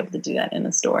to just be able to do that in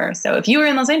the store. So if you were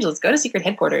in Los Angeles, go to Secret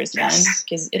Headquarters, guys,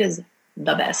 because it is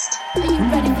the best. Are you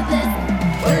ready for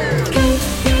this?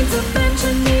 Kate needs a bench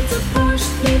and needs a push,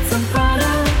 needs some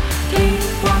Prada. Kate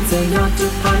wants a yacht to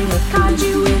party with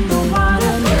kaiju in the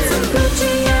water. Needs some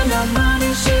Gucci and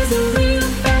Armani, she's a real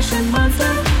fashion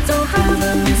monster. So have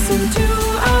a listen to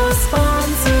our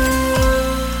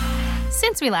sponsor.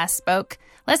 Since we last spoke,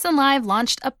 Less Than Live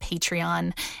launched a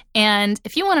Patreon. And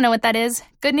if you want to know what that is,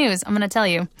 good news, I'm going to tell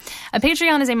you. A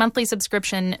Patreon is a monthly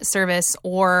subscription service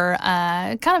or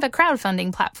kind of a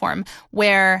crowdfunding platform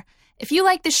where if you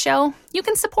like the show, you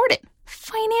can support it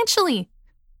financially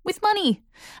with money,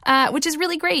 which is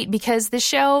really great because the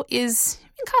show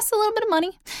costs a little bit of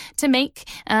money to make.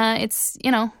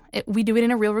 We do it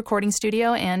in a real recording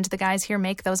studio, and the guys here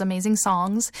make those amazing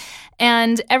songs.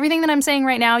 And everything that I'm saying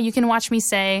right now, you can watch me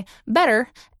say better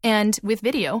and with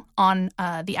video on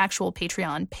the actual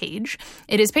Patreon page.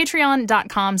 It is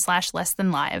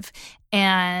patreon.com/lessthanlive.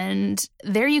 And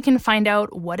there you can find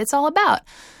out what it's all about.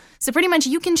 So pretty much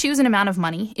you can choose an amount of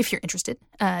money, if you're interested,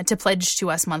 to pledge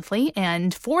to us monthly.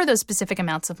 And for those specific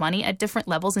amounts of money at different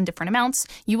levels and different amounts,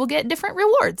 you will get different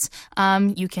rewards.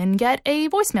 You can get a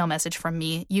voicemail message from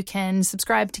me. You can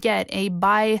subscribe to get a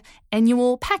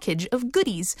biannual package of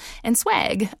goodies and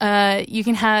swag. You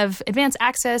can have advance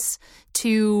access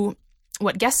to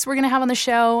what guests we're going to have on the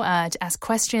show, to ask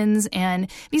questions, and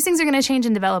these things are going to change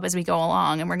and develop as we go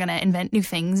along, and we're going to invent new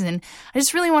things, and I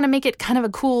just really want to make it kind of a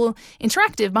cool,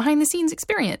 interactive, behind-the-scenes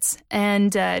experience,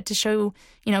 and to show,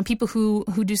 people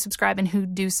who do subscribe and who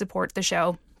do support the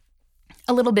show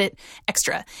a little bit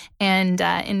extra, and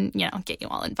get you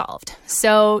all involved.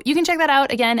 So you can check that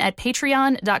out again at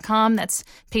patreon.com, that's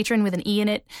patron with an E in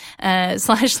it,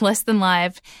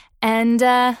 /lessthanlive, and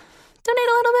donate a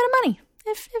little bit of money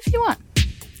if you want.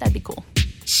 That'd be cool.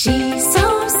 She's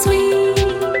so sweet.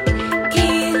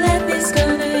 Kayla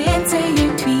gonna answer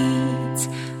your tweets.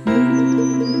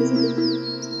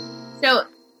 So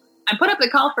I put up the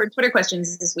call for Twitter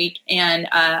questions this week, and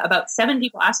about 7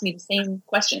 people asked me the same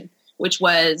question, which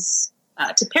was,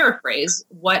 to paraphrase,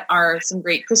 what are some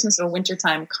great Christmas or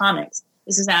wintertime comics?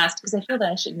 This is asked because I feel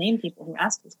that I should name people who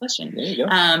asked this question. There you go.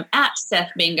 At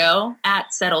Seth Bingo,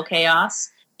 at Settle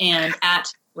Chaos, and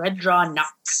at Red Draw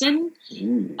Noxon.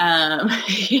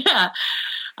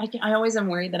 I always am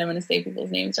worried that I'm going to say people's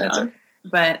names wrong.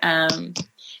 But this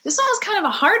one was kind of a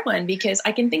hard one because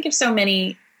I can think of so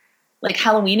many. Like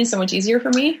Halloween is so much easier for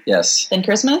me, than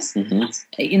Christmas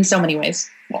in so many ways.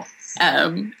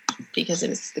 Because it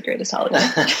is the greatest holiday.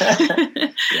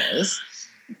 Yes.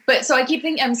 But so I keep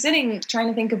I'm trying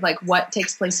to think of like what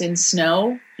takes place in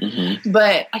snow,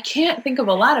 but I can't think of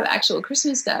a lot of actual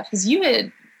Christmas stuff because you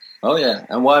had. Oh, yeah.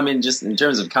 And well, I mean, just in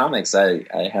terms of comics, I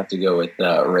have to go with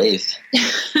Wraith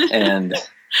and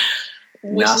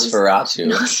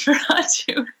Nosferatu.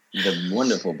 The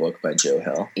wonderful book by Joe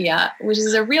Hill. Yeah, which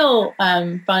is a real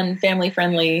fun,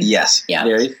 family-friendly. Yes. Yeah.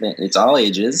 It's all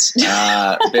ages.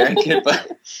 Very good,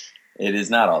 but it is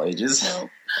not all ages.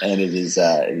 No. And it is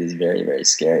very, very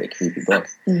scary, creepy book.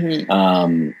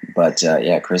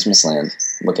 Christmas Land.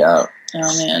 Look out.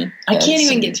 Oh, man. I can't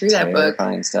even get through that book.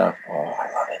 Terrifying stuff. Oh,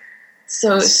 I love it.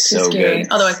 So scary.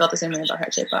 Good. Although I felt the same way about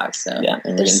Heart Shaped Box. So yeah,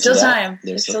 there's still time.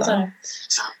 There's still time.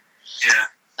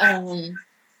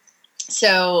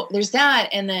 So there's that,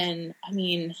 and then I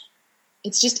mean,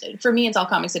 it's just for me, it's all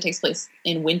comics that takes place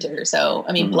in winter. So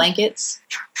I mean, Blankets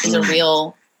is a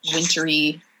real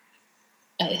wintry,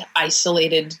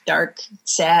 isolated, dark,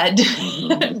 sad,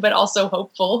 but also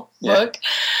hopeful book.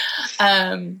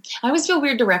 I always feel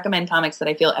weird to recommend comics that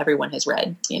I feel everyone has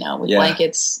read. With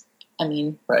Blankets, I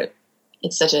mean, right.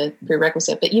 It's such a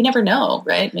prerequisite, but you never know,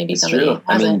 right? Maybe it's somebody true.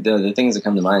 hasn't. I mean, the things that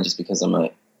come to mind, just because I'm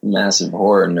a massive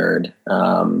horror nerd,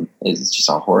 is just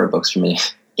all horror books for me.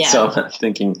 Yeah. So I'm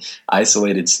thinking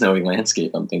isolated snowy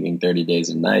landscape. I'm thinking 30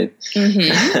 Days of Night.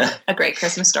 A Great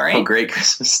Christmas Story. A Great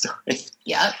Christmas Story.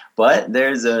 Yep. But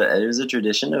there's a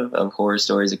tradition of horror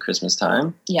stories at Christmas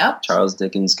time. Yep. Charles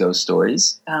Dickens' ghost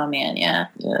stories. Oh man, yeah.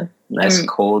 Yeah. Nice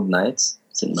cold nights,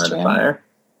 sitting by the fire.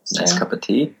 Nice cup of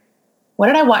tea. What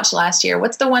did I watch last year?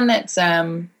 What's the one that's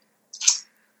oh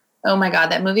my god,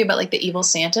 that movie about like the evil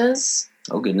Santas?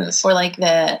 Oh goodness. Or like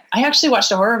I actually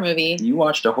watched a horror movie. You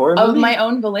watched a horror movie? Of my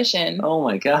own volition. Oh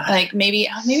my god. Like maybe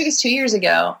it was 2 years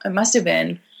ago. It must have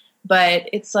been. But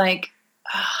it's like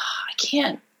I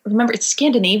can't remember. It's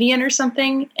Scandinavian or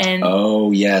something. And oh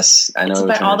yes. I know. It's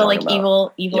about all the like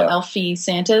evil elfy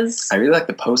Santas. I really like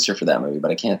the poster for that movie,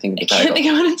 but I can't think of the title. I can't think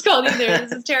of what it's called either.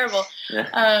 This is terrible.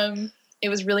 Yeah. It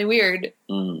was really weird.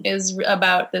 It was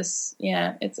about this,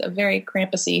 it's a very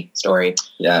Krampus-y story.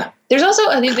 Yeah. There's also,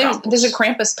 there's a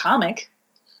Krampus comic,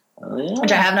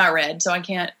 which I have not read, so I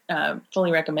can't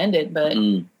fully recommend it, but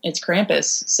it's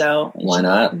Krampus, so why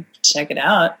not? Check it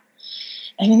out.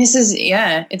 I mean,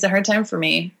 it's a hard time for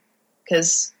me,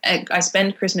 because I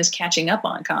spend Christmas catching up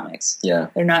on comics. Yeah.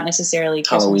 They're not necessarily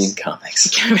Halloween comics.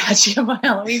 Catching up on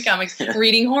Halloween comics,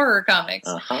 reading horror comics.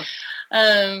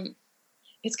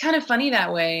 It's kind of funny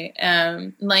that way.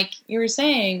 Like you were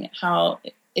saying, how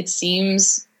it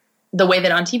seems the way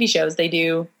that on TV shows they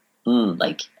do,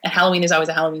 like Halloween is always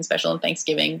a Halloween special and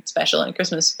Thanksgiving special and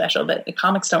Christmas special, but the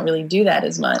comics don't really do that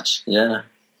as much. Yeah.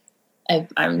 I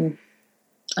don't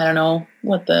know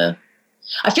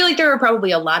I feel like there are probably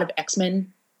a lot of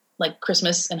X-Men, like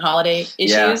Christmas and holiday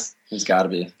issues. Yeah, there's gotta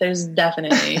be. There's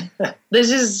definitely,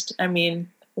 there's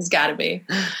gotta be.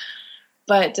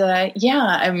 But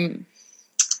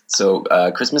So,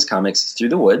 Christmas comics Through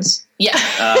the Woods. Yeah.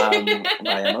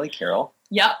 By Emily Carroll.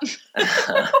 Yep.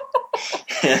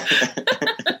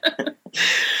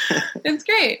 It's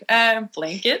great.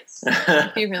 Blankets.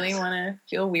 If you really want to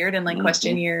feel weird and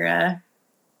question your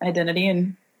identity.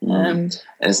 And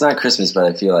it's not Christmas, but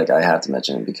I feel like I have to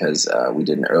mention it because we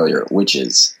did an earlier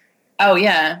Witches. Oh,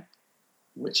 yeah.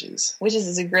 Witches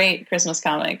is a great Christmas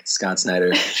comic. Scott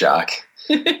Snyder, Jock.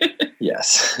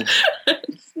 Yes.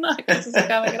 It's not a Christmas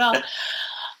comic at all.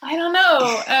 I don't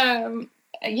know.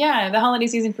 The holiday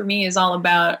season for me is all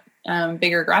about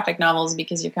bigger graphic novels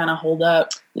because you kind of hold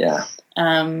up. Yeah.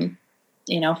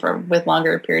 With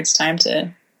longer periods of time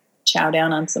to chow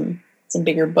down on some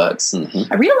bigger books. I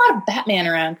read a lot of Batman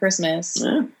around Christmas.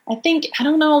 Yeah. I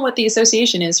don't know what the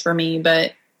association is for me,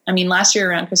 but I mean, last year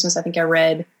around Christmas, I think I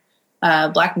read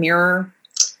Black Mirror.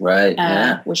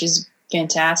 Right. Which is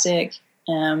fantastic.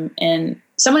 And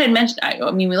someone had mentioned,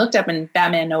 we looked up in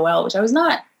Batman Noel, which I was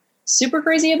not super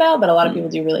crazy about, but a lot of people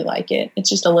do really like it. It's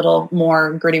just a little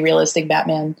more gritty, realistic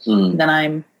Batman than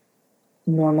I'm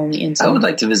normally into. I would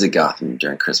like to visit Gotham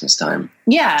during Christmas time.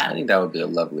 Yeah. I think that would be a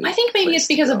lovely I think maybe it's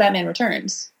because of Batman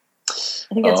Returns.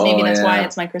 I think that's why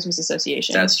it's my Christmas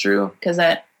association. That's true. Because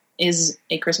that is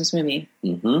a Christmas movie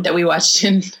that we watched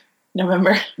in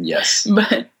November. Yes.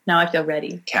 But now I feel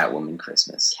ready. Catwoman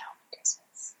Christmas.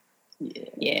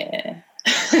 Yeah.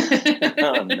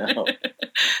 Oh no.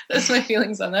 That's my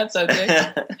feelings on that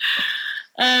subject.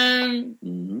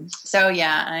 So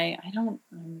yeah, I don't.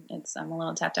 I'm a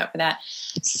little tapped out for that.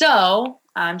 So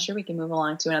I'm sure we can move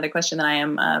along to another question that I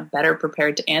am better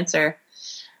prepared to answer.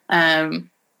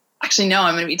 Actually, no,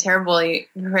 I'm going to be terribly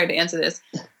prepared to answer this.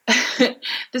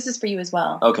 This is for you as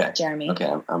well. Okay, Jeremy.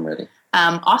 Okay, I'm ready.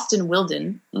 Austin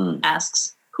Wilden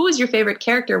asks, "Who is your favorite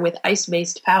character with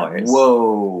ice-based powers?"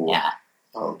 Whoa. Yeah.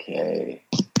 Okay.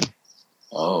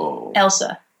 Oh.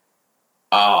 Elsa.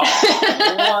 Oh.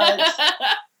 What?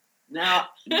 Now,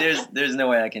 there's no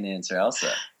way I can answer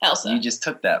Elsa. Elsa. You just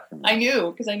took that from me. I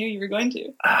knew, because I knew you were going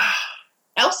to.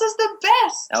 Elsa's the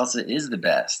best. Elsa is the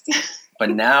best. But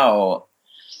now,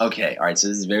 okay, all right, so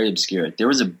this is very obscure. There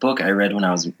was a book I read when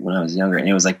I was younger, and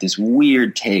it was like this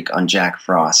weird take on Jack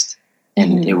Frost.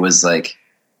 And it was like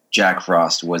Jack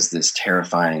Frost was this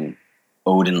terrifying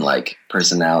Odin-like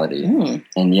personality.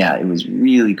 And yeah, it was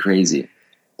really crazy.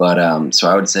 But so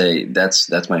I would say that's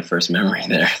my first memory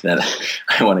there that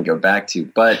I want to go back to.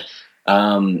 But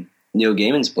Neil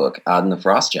Gaiman's book, Odd and the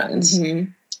Frost Giants,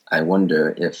 I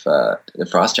wonder if the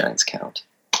frost giants count.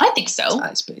 I think so.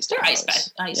 Ice-based. They're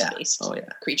powers. ice-based Oh, yeah.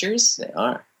 creatures. They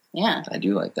are. Yeah. I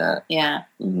do like that. Yeah.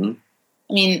 Mm-hmm.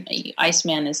 I mean,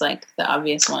 Iceman is like the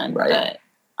obvious one, Right. but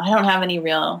I don't have any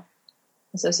real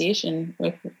association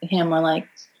with him or like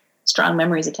strong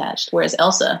memories attached. Whereas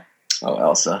Elsa. Oh,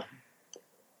 Elsa.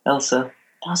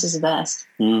 Elsa's the best.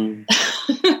 Mm.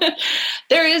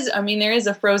 There is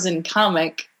a Frozen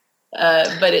comic,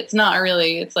 but it's not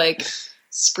really. It's like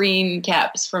screen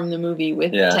caps from the movie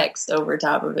with text over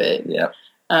top of it. Yep.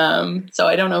 So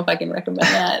I don't know if I can recommend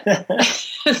that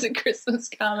as a Christmas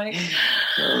comic.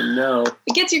 Oh no!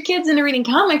 It gets your kids into reading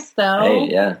comics, though.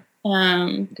 Hey, yeah.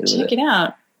 Check it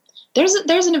out. There's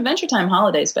an Adventure Time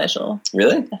holiday special.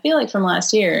 Really? I feel like from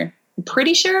last year. I'm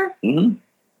pretty sure. Mm-hmm.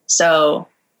 So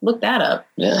look that up.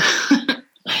 Yeah.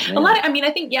 A lot.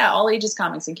 I think all ages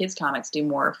comics and kids comics do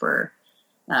more for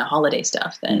holiday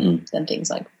stuff than things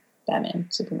like Batman,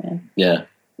 Superman. Yeah.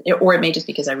 Or it may just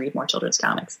because I read more children's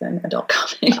comics than adult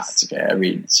comics. That's okay. I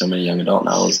read so many young adult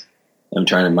novels. I'm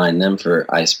trying to mine them for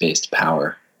ice-based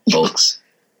power folks.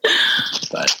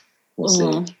 But we'll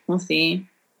see. We'll see.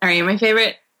 All right, my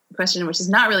favorite question, which is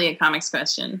not really a comics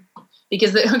question,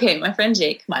 because my friend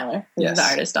Jake Myler, who's the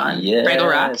artist on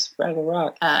Fraggle Rock. Fraggle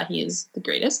Rock. He is the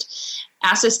greatest.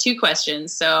 Asked us 2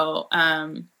 questions. So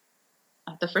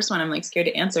the first one I'm like scared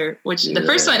to answer. The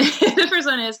first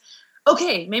one is,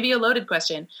 okay, maybe a loaded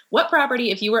question. What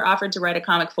property, if you were offered to write a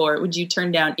comic for, would you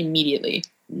turn down immediately?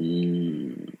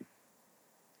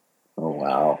 Oh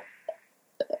wow.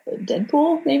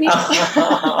 Deadpool, maybe.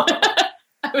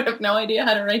 I would have no idea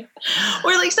how to write,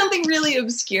 or like something really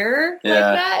obscure like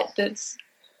that. That's,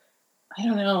 I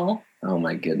don't know. Oh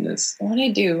my goodness. What do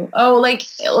I do? Oh, like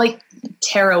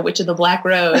Tara, Witch of the Black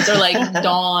Rose, or like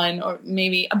Dawn, or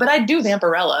maybe. But I'd do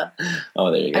Vampirella.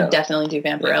 Oh, there you go. I'd definitely do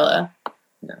Vampirella.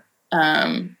 Yeah.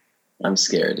 I'm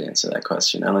scared to answer that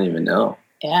question. I don't even know.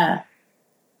 Yeah.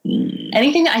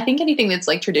 Anything that's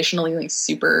like traditionally like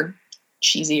super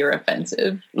cheesy or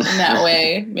offensive in that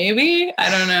way. Maybe.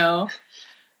 I don't know.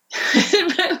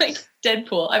 But like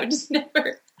Deadpool, I would just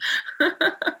never.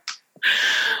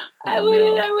 I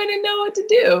wouldn't know what to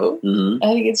do. Mm-hmm. I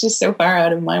think it's just so far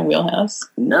out of my wheelhouse.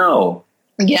 No.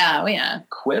 Yeah.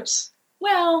 Quips?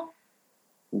 Well,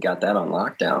 you got that on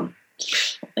lockdown.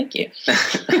 Thank you.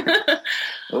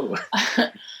 Oh.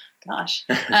 Gosh.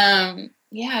 I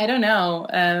don't know.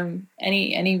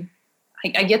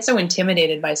 I get so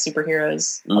intimidated by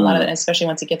superheroes a lot of it, especially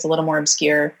once it gets a little more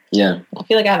obscure. Yeah. I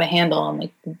feel like I have a handle on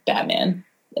like Batman.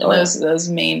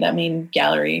 That main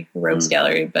gallery, the Rogues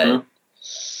Gallery, but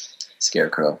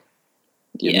Scarecrow.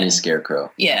 Give me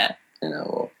Scarecrow. Yeah. And I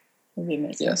will. We'll be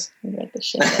missing. Yes. We read the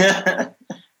shit.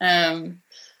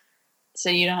 So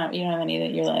you don't have any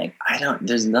that you're like.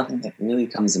 There's nothing that really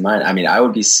comes to mind. I mean, I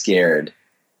would be scared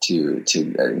to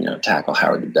tackle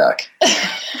Howard the Duck.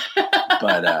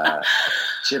 But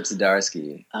Chip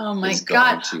Zdarsky. Oh my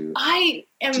God! I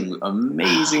am do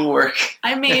amazing work.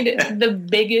 I made the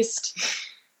biggest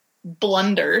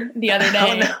blunder the other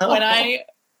day when I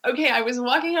was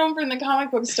walking home from the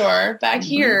comic book store back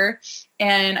here,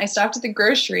 and I stopped at the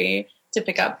grocery to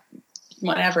pick up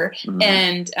whatever,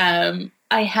 and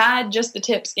I had just the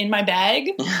tips in my bag,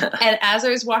 and as I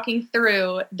was walking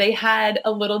through, they had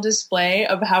a little display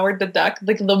of Howard the Duck,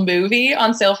 like the movie,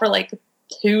 on sale for like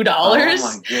 $2. Oh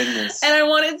my goodness. And I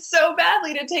wanted so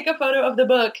badly to take a photo of the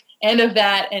book and of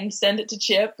that and send it to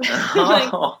Chip.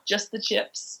 Like, just the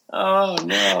chips. Oh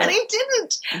no. And I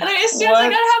didn't. And as soon as I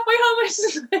got halfway home, I was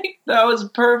just like, that was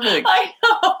perfect. I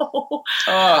know.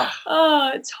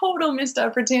 Oh, total missed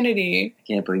opportunity. I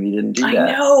can't believe you didn't do that.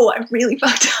 I know. I really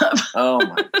fucked up. Oh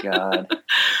my God.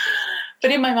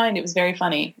 But in my mind, it was very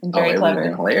funny and very clever. It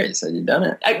would have been hilarious had you done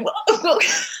it.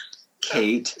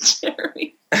 Kate.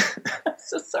 Jeremy. I'm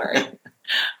so sorry.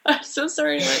 I'm so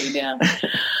sorry to let you down.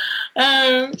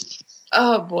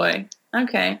 Oh boy.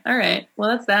 Okay. All right. Well,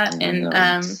 that's that. And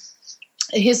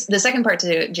the second part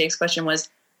to Jake's question was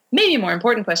maybe a more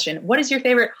important question. What is your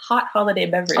favorite hot holiday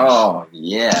beverage? Oh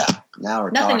yeah. Now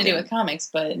we're nothing talking. to do with comics,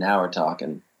 but now we're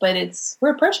talking. But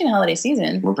we're approaching holiday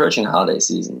season. We're approaching holiday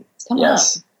season. It's coming up.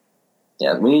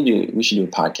 Yeah. We should do a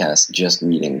podcast just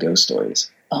reading ghost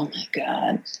stories. Oh my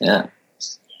God. Yeah.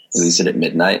 Release it at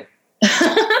midnight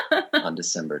on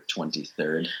December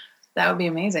 23rd. That would be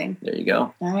amazing. There you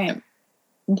go. All right.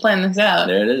 I'm planning this out.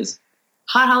 There it is.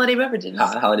 Hot holiday beverages.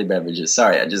 Hot holiday beverages.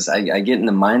 Sorry, I get in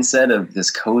the mindset of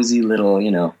this cozy little,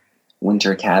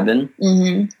 winter cabin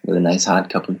with a nice hot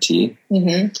cup of tea.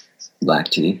 Black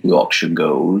tea, Yorkshire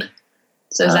Gold.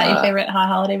 So is that your favorite hot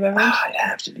holiday beverage? It'd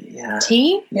have to be, yeah.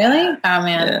 Tea? Really? Yeah. Oh,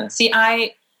 man. Yeah. See,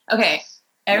 okay.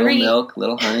 Every little milk,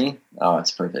 little honey. Oh,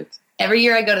 it's perfect. Every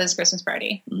year I go to this Christmas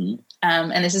party. Mm-hmm.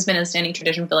 And this has been a standing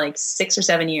tradition for like 6 or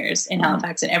 7 years in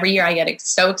Halifax. And every year I get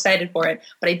so excited for it.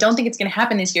 But I don't think it's going to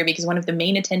happen this year because one of the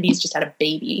main attendees just had a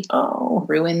baby. Oh.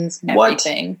 Ruins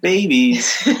everything. What?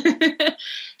 Babies.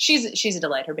 She's a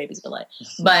delight. Her baby's a delight.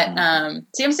 But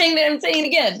see, I'm saying it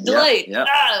again. Delight. Yep.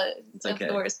 It's okay.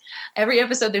 The worst. Every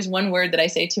episode, there's one word that I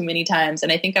say too many times,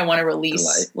 and I think I want to release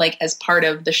delight. like as part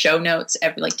of the show notes.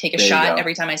 Take a shot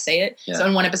every time I say it. Yeah. So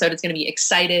in one episode, it's going to be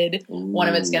excited. Ooh. One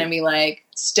of it's going to be like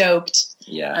stoked.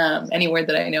 Yeah. Any word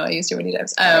that I know I use too many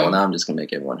times. Well, now I'm just going to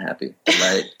make everyone happy.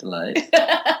 Delight. Delight.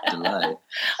 Delight.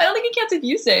 I don't think it counts if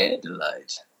you say it.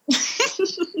 Delight.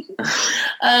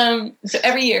 So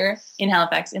every year in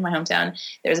Halifax, in my hometown,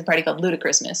 there's a party called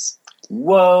Ludicrousmas.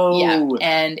 Whoa. Yeah,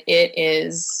 and it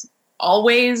is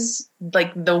always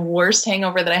like the worst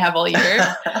hangover that I have all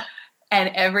year.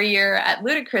 And every year at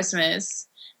Ludicrousmas,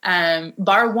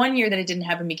 bar one year that it didn't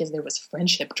happen because there was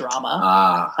friendship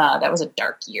drama. That was a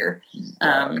dark year.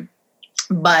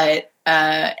 But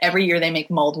every year they make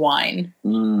mulled wine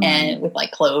and with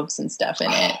like cloves and stuff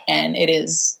in it, and it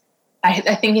is.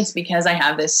 I think it's because I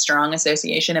have this strong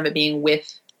association of it being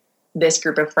with this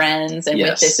group of friends and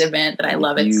with this event that I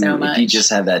love it so much. If you just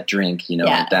have that drink,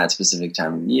 at that specific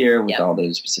time of year with all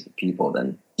those specific people,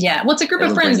 then well, it's a group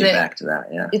of friends that back to that.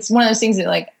 Yeah, it's one of those things that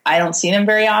like I don't see them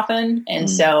very often, and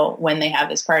so when they have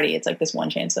this party, it's like this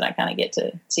one chance that I kind of get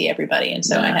to see everybody, and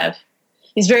so I have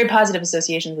these very positive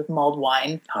associations with mulled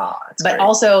wine, but great.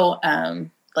 Also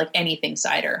like anything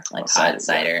cider, like hot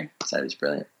cider. Yeah. Cider's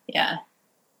brilliant. Yeah.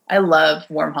 I love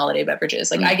warm holiday beverages.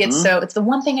 Like I get it's the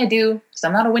one thing I do because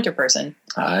I'm not a winter person.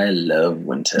 I love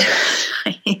winter.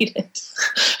 I hate it.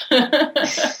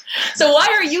 So why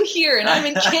are you here and I'm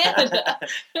in Canada?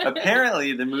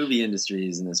 Apparently the movie industry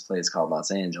is in this place called Los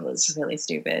Angeles. It's really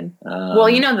stupid. Well,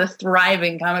 the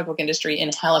thriving comic book industry in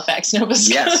Halifax, Nova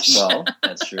Scotia. Yes, well,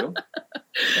 that's true.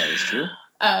 That is true.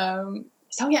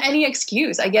 So yeah, any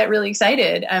excuse. I get really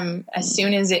excited. As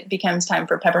soon as it becomes time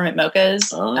for peppermint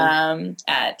mochas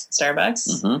at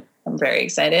Starbucks, I'm very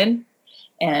excited.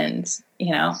 And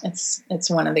it's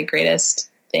one of the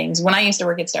greatest things. When I used to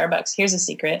work at Starbucks, here's a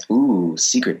secret. Ooh,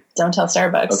 secret. Don't tell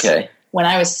Starbucks. Okay. When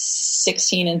I was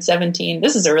 16 and 17,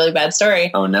 this is a really bad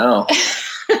story. Oh no.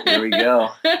 Here we go.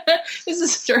 This is a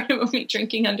story about me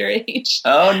drinking underage.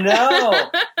 Oh no.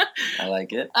 I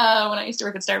like it. When I used to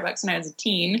work at Starbucks when I was a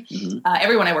teen,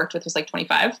 everyone I worked with was like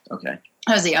 25. Okay.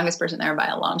 I was the youngest person there by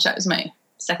a long shot. It was my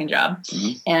second job.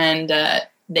 And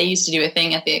they used to do a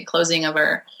thing at the closing of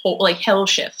our hell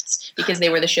shifts because they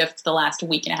were the shifts the last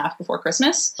week and a half before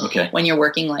Christmas. Okay. When you're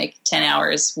working like 10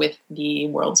 hours with the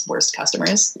world's worst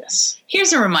customers. Yes.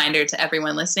 Here's a reminder to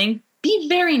everyone listening. Be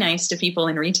very nice to people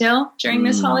in retail during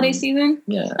this holiday season.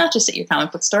 Yeah. Not just at your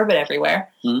comic book store, but everywhere.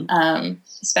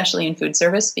 Especially in food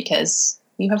service because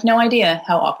you have no idea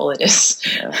how awful it is.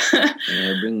 Yeah.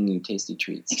 They're bringing you tasty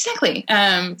treats. Exactly.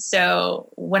 So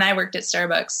when I worked at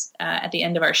Starbucks, at the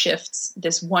end of our shifts,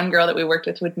 this one girl that we worked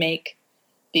with would make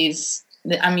these,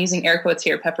 I'm using air quotes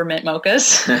here, peppermint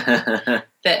mochas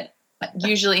that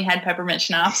usually had peppermint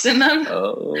schnapps in them.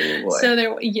 Oh boy.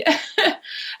 So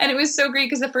and it was so great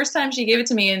because the first time she gave it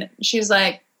to me and she's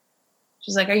like,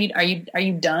 are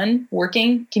you done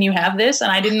working? Can you have this?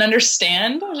 And I didn't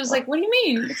understand. I was just like, what do you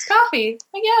mean? It's coffee.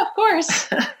 Like, yeah, of course.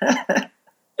 It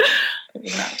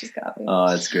was not just coffee. Oh,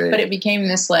 that's great. But it became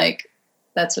this that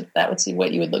would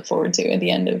what you would look forward to at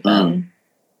the end of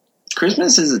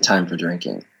Christmas is a time for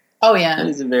drinking. Oh yeah. It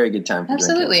is a very good time for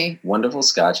Absolutely. drinking. Wonderful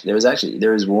scotch. There was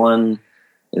one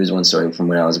story from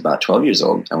when I was about 12 years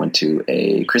old. I went to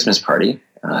a Christmas party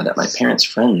that my parents'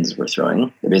 friends were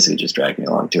throwing. They basically just dragged me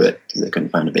along to it because they couldn't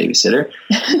find a babysitter.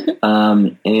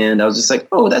 And I was just like,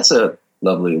 oh, that's a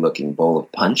lovely looking bowl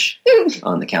of punch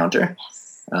on the counter.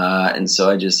 Yes. And so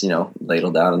I just,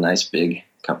 ladled out a nice big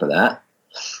cup of that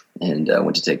and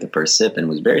went to take the first sip and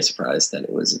was very surprised that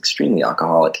it was extremely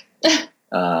alcoholic.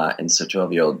 And so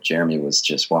 12-year-old Jeremy was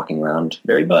just walking around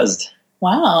very buzzed.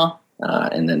 Wow.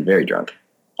 And then very drunk.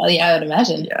 Oh, yeah, I would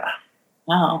imagine. Yeah.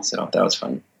 Wow. So that was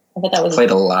fun. I bet that was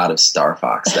played a lot of Star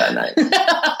Fox that night.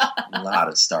 A lot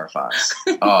of Star Fox.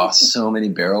 Oh, so many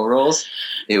barrel rolls.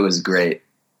 It was great.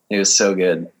 It was so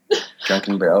good.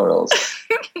 Drunken barrel rolls.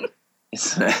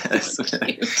 It's the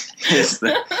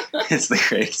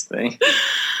greatest thing.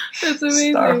 That's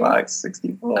amazing. Star Fox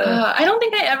 64. I don't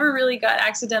think I ever really got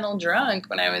accidental drunk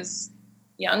when I was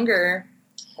younger.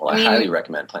 Well, I highly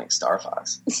recommend playing Star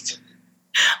Fox.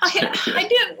 I did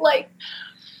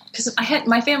because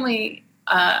my family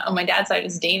on my dad's side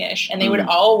is Danish, and they would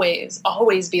always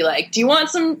be like, "Do you want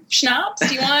some schnapps?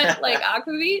 Do you want like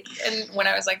aquavit?" And when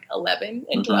I was like 11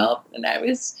 and 12, and I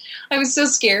was so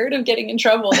scared of getting in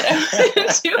trouble that I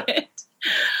wouldn't do it.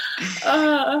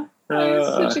 I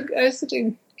was such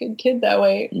a good kid that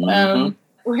way.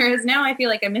 Whereas now I feel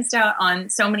like I missed out on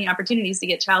so many opportunities to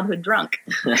get childhood drunk.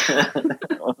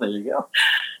 Well, there you go.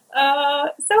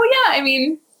 So yeah, I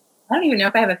mean, I don't even know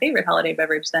if I have a favorite holiday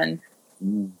beverage then.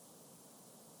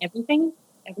 Everything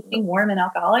warm and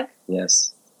alcoholic?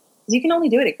 Yes. You can only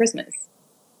do it at Christmas.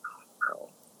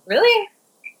 Really?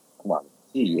 Come on,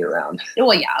 year round.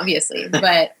 Well, yeah, obviously,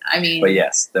 but I mean. But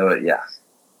yes, though, yeah,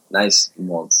 nice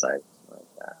mulled cider like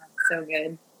that. So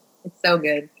good. It's so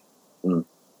good.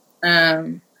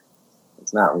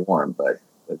 It's not warm, but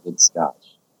a good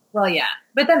scotch. Well, yeah,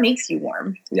 but that makes you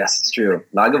warm. Yes, it's true.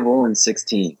 Lagavulin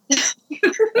 16.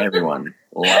 Everyone,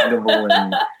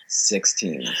 Lagavulin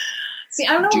 16. See,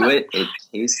 I don't know. Do it. It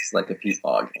tastes like a peat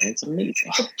bog, and it's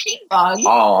amazing. A peat bog? Oh,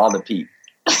 all the peat.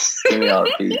 Give me all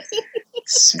the peat.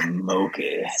 Smoke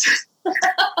it.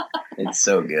 It's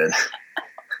so good.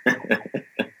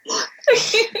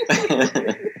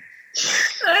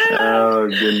 Oh,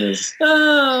 goodness.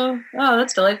 Oh,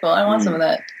 that's delightful. I want some of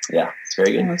that. Yeah, it's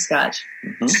very good. I love scotch.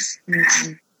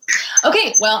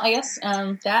 Okay, well, I guess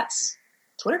that's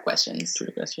Twitter questions.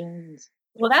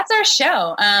 Well, that's our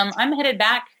show. I'm headed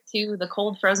back to the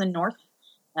cold, frozen north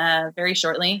very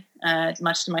shortly,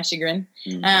 much to my chagrin.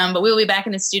 But we'll be back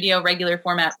in the studio, regular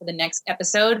format for the next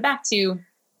episode. Back to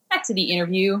the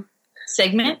interview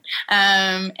segment,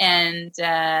 and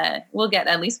we'll get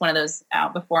at least one of those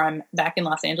out before I'm back in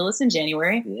Los Angeles in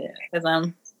January. Yeah,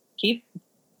 because keep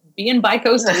being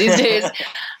bi-coastal these days.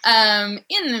 In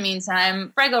the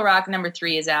meantime, Fraggle Rock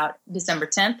 #3 is out December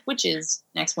 10th, which is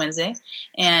next Wednesday,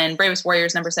 and Bravest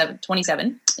Warriors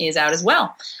 #27 is out as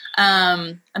well.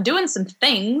 I'm doing some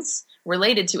things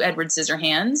related to Edward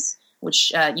Scissorhands,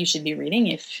 which you should be reading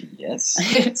if. Yes.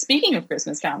 Speaking of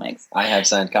Christmas comics, I have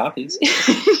signed copies.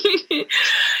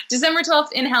 December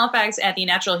 12th in Halifax at the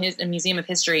Natural Museum of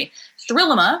History,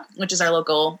 Thrillima, which is our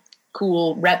local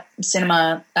cool rep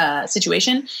cinema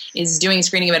situation, is doing a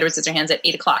screening of Edward Scissorhands at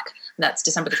 8:00. That's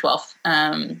December the 12th.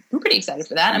 I'm pretty excited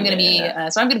for that. I'm going to be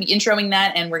I'm going to be introing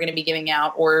that, and we're going to be giving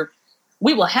out, or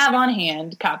we will have on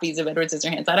hand, copies of Edward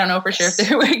Scissorhands. I don't know for sure if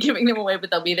we're giving them away, but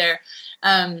they'll be there.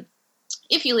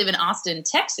 If you live in Austin,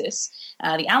 Texas,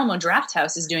 the Alamo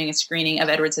Drafthouse is doing a screening of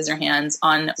Edward Scissorhands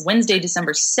on Wednesday,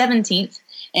 December 17th.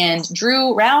 And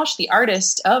Drew Roush, the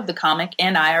artist of the comic,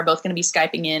 and I are both going to be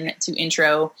Skyping in to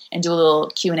intro and do a little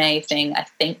Q&A thing. I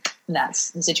think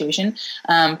that's the situation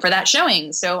for that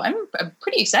showing. So I'm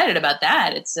pretty excited about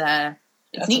that. That's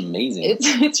neat. Amazing.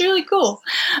 It's really cool.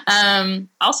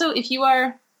 Also, if you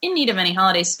are in need of any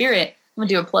holiday spirit, I'm going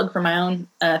to do a plug for my own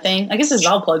thing. I guess this is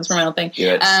all plugs for my own thing.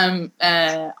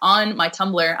 On my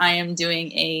Tumblr, I am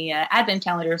doing a advent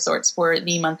calendar of sorts for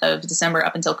the month of December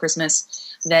up until Christmas.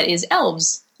 That is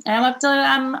elves. And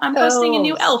I'm posting a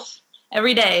new elf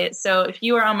every day. So if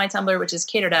you are on my Tumblr, which is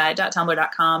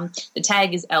catordie.tumblr.com, the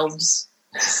tag is elves.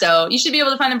 So you should be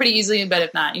able to find them pretty easily, but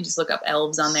if not, you just look up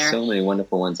elves on there. So many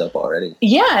wonderful ones up already.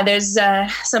 Yeah, there's so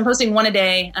I'm posting one a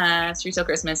day through till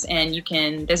Christmas, and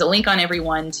there's a link on every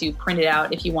one to print it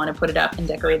out if you want to put it up and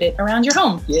decorate it around your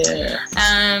home. Yeah.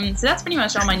 So that's pretty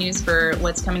much all my news for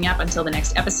what's coming up until the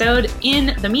next episode.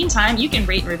 In the meantime, you can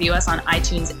rate and review us on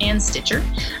iTunes and Stitcher.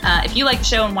 If you like the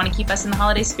show and want to keep us in the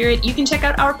holiday spirit, you can check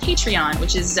out our Patreon,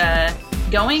 which is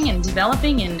going and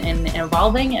developing and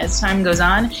evolving as time goes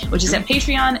on, which is at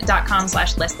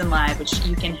patreon.com/lessthanlive, which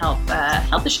you can help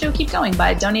the show keep going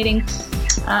by donating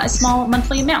a small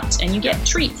monthly amount, and you get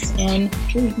treats and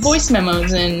voice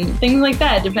memos and things like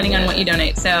that depending on what you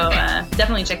donate. So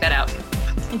definitely check that out.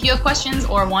 If you have questions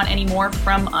or want any more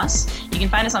from us, you can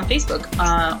find us on Facebook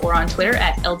or on Twitter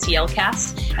at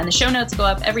LTLcast. And the show notes go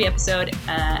up every episode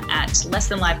at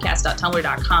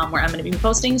lessthanlivecast.tumblr.com, where I'm going to be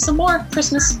posting some more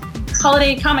Christmas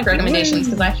holiday comic recommendations,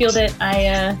 because I feel that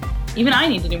even I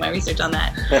need to do my research on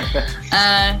that.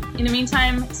 In the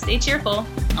meantime, stay cheerful.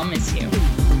 I'll miss you.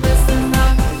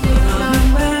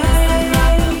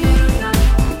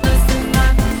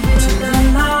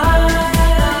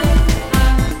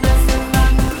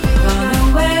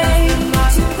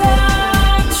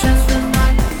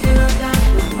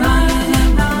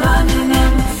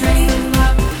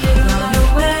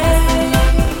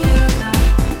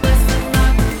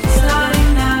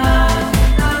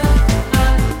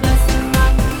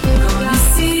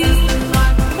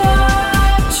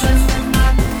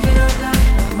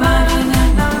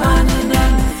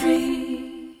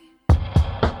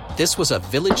 This was a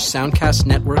Village Soundcast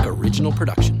Network original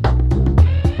production.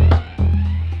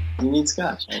 You need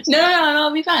scotch. No,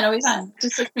 I'll be fine.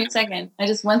 Just takes me a second.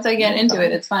 Once I get into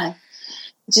it, it's fine.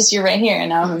 It's just you're right here, and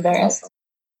now I'm embarrassed.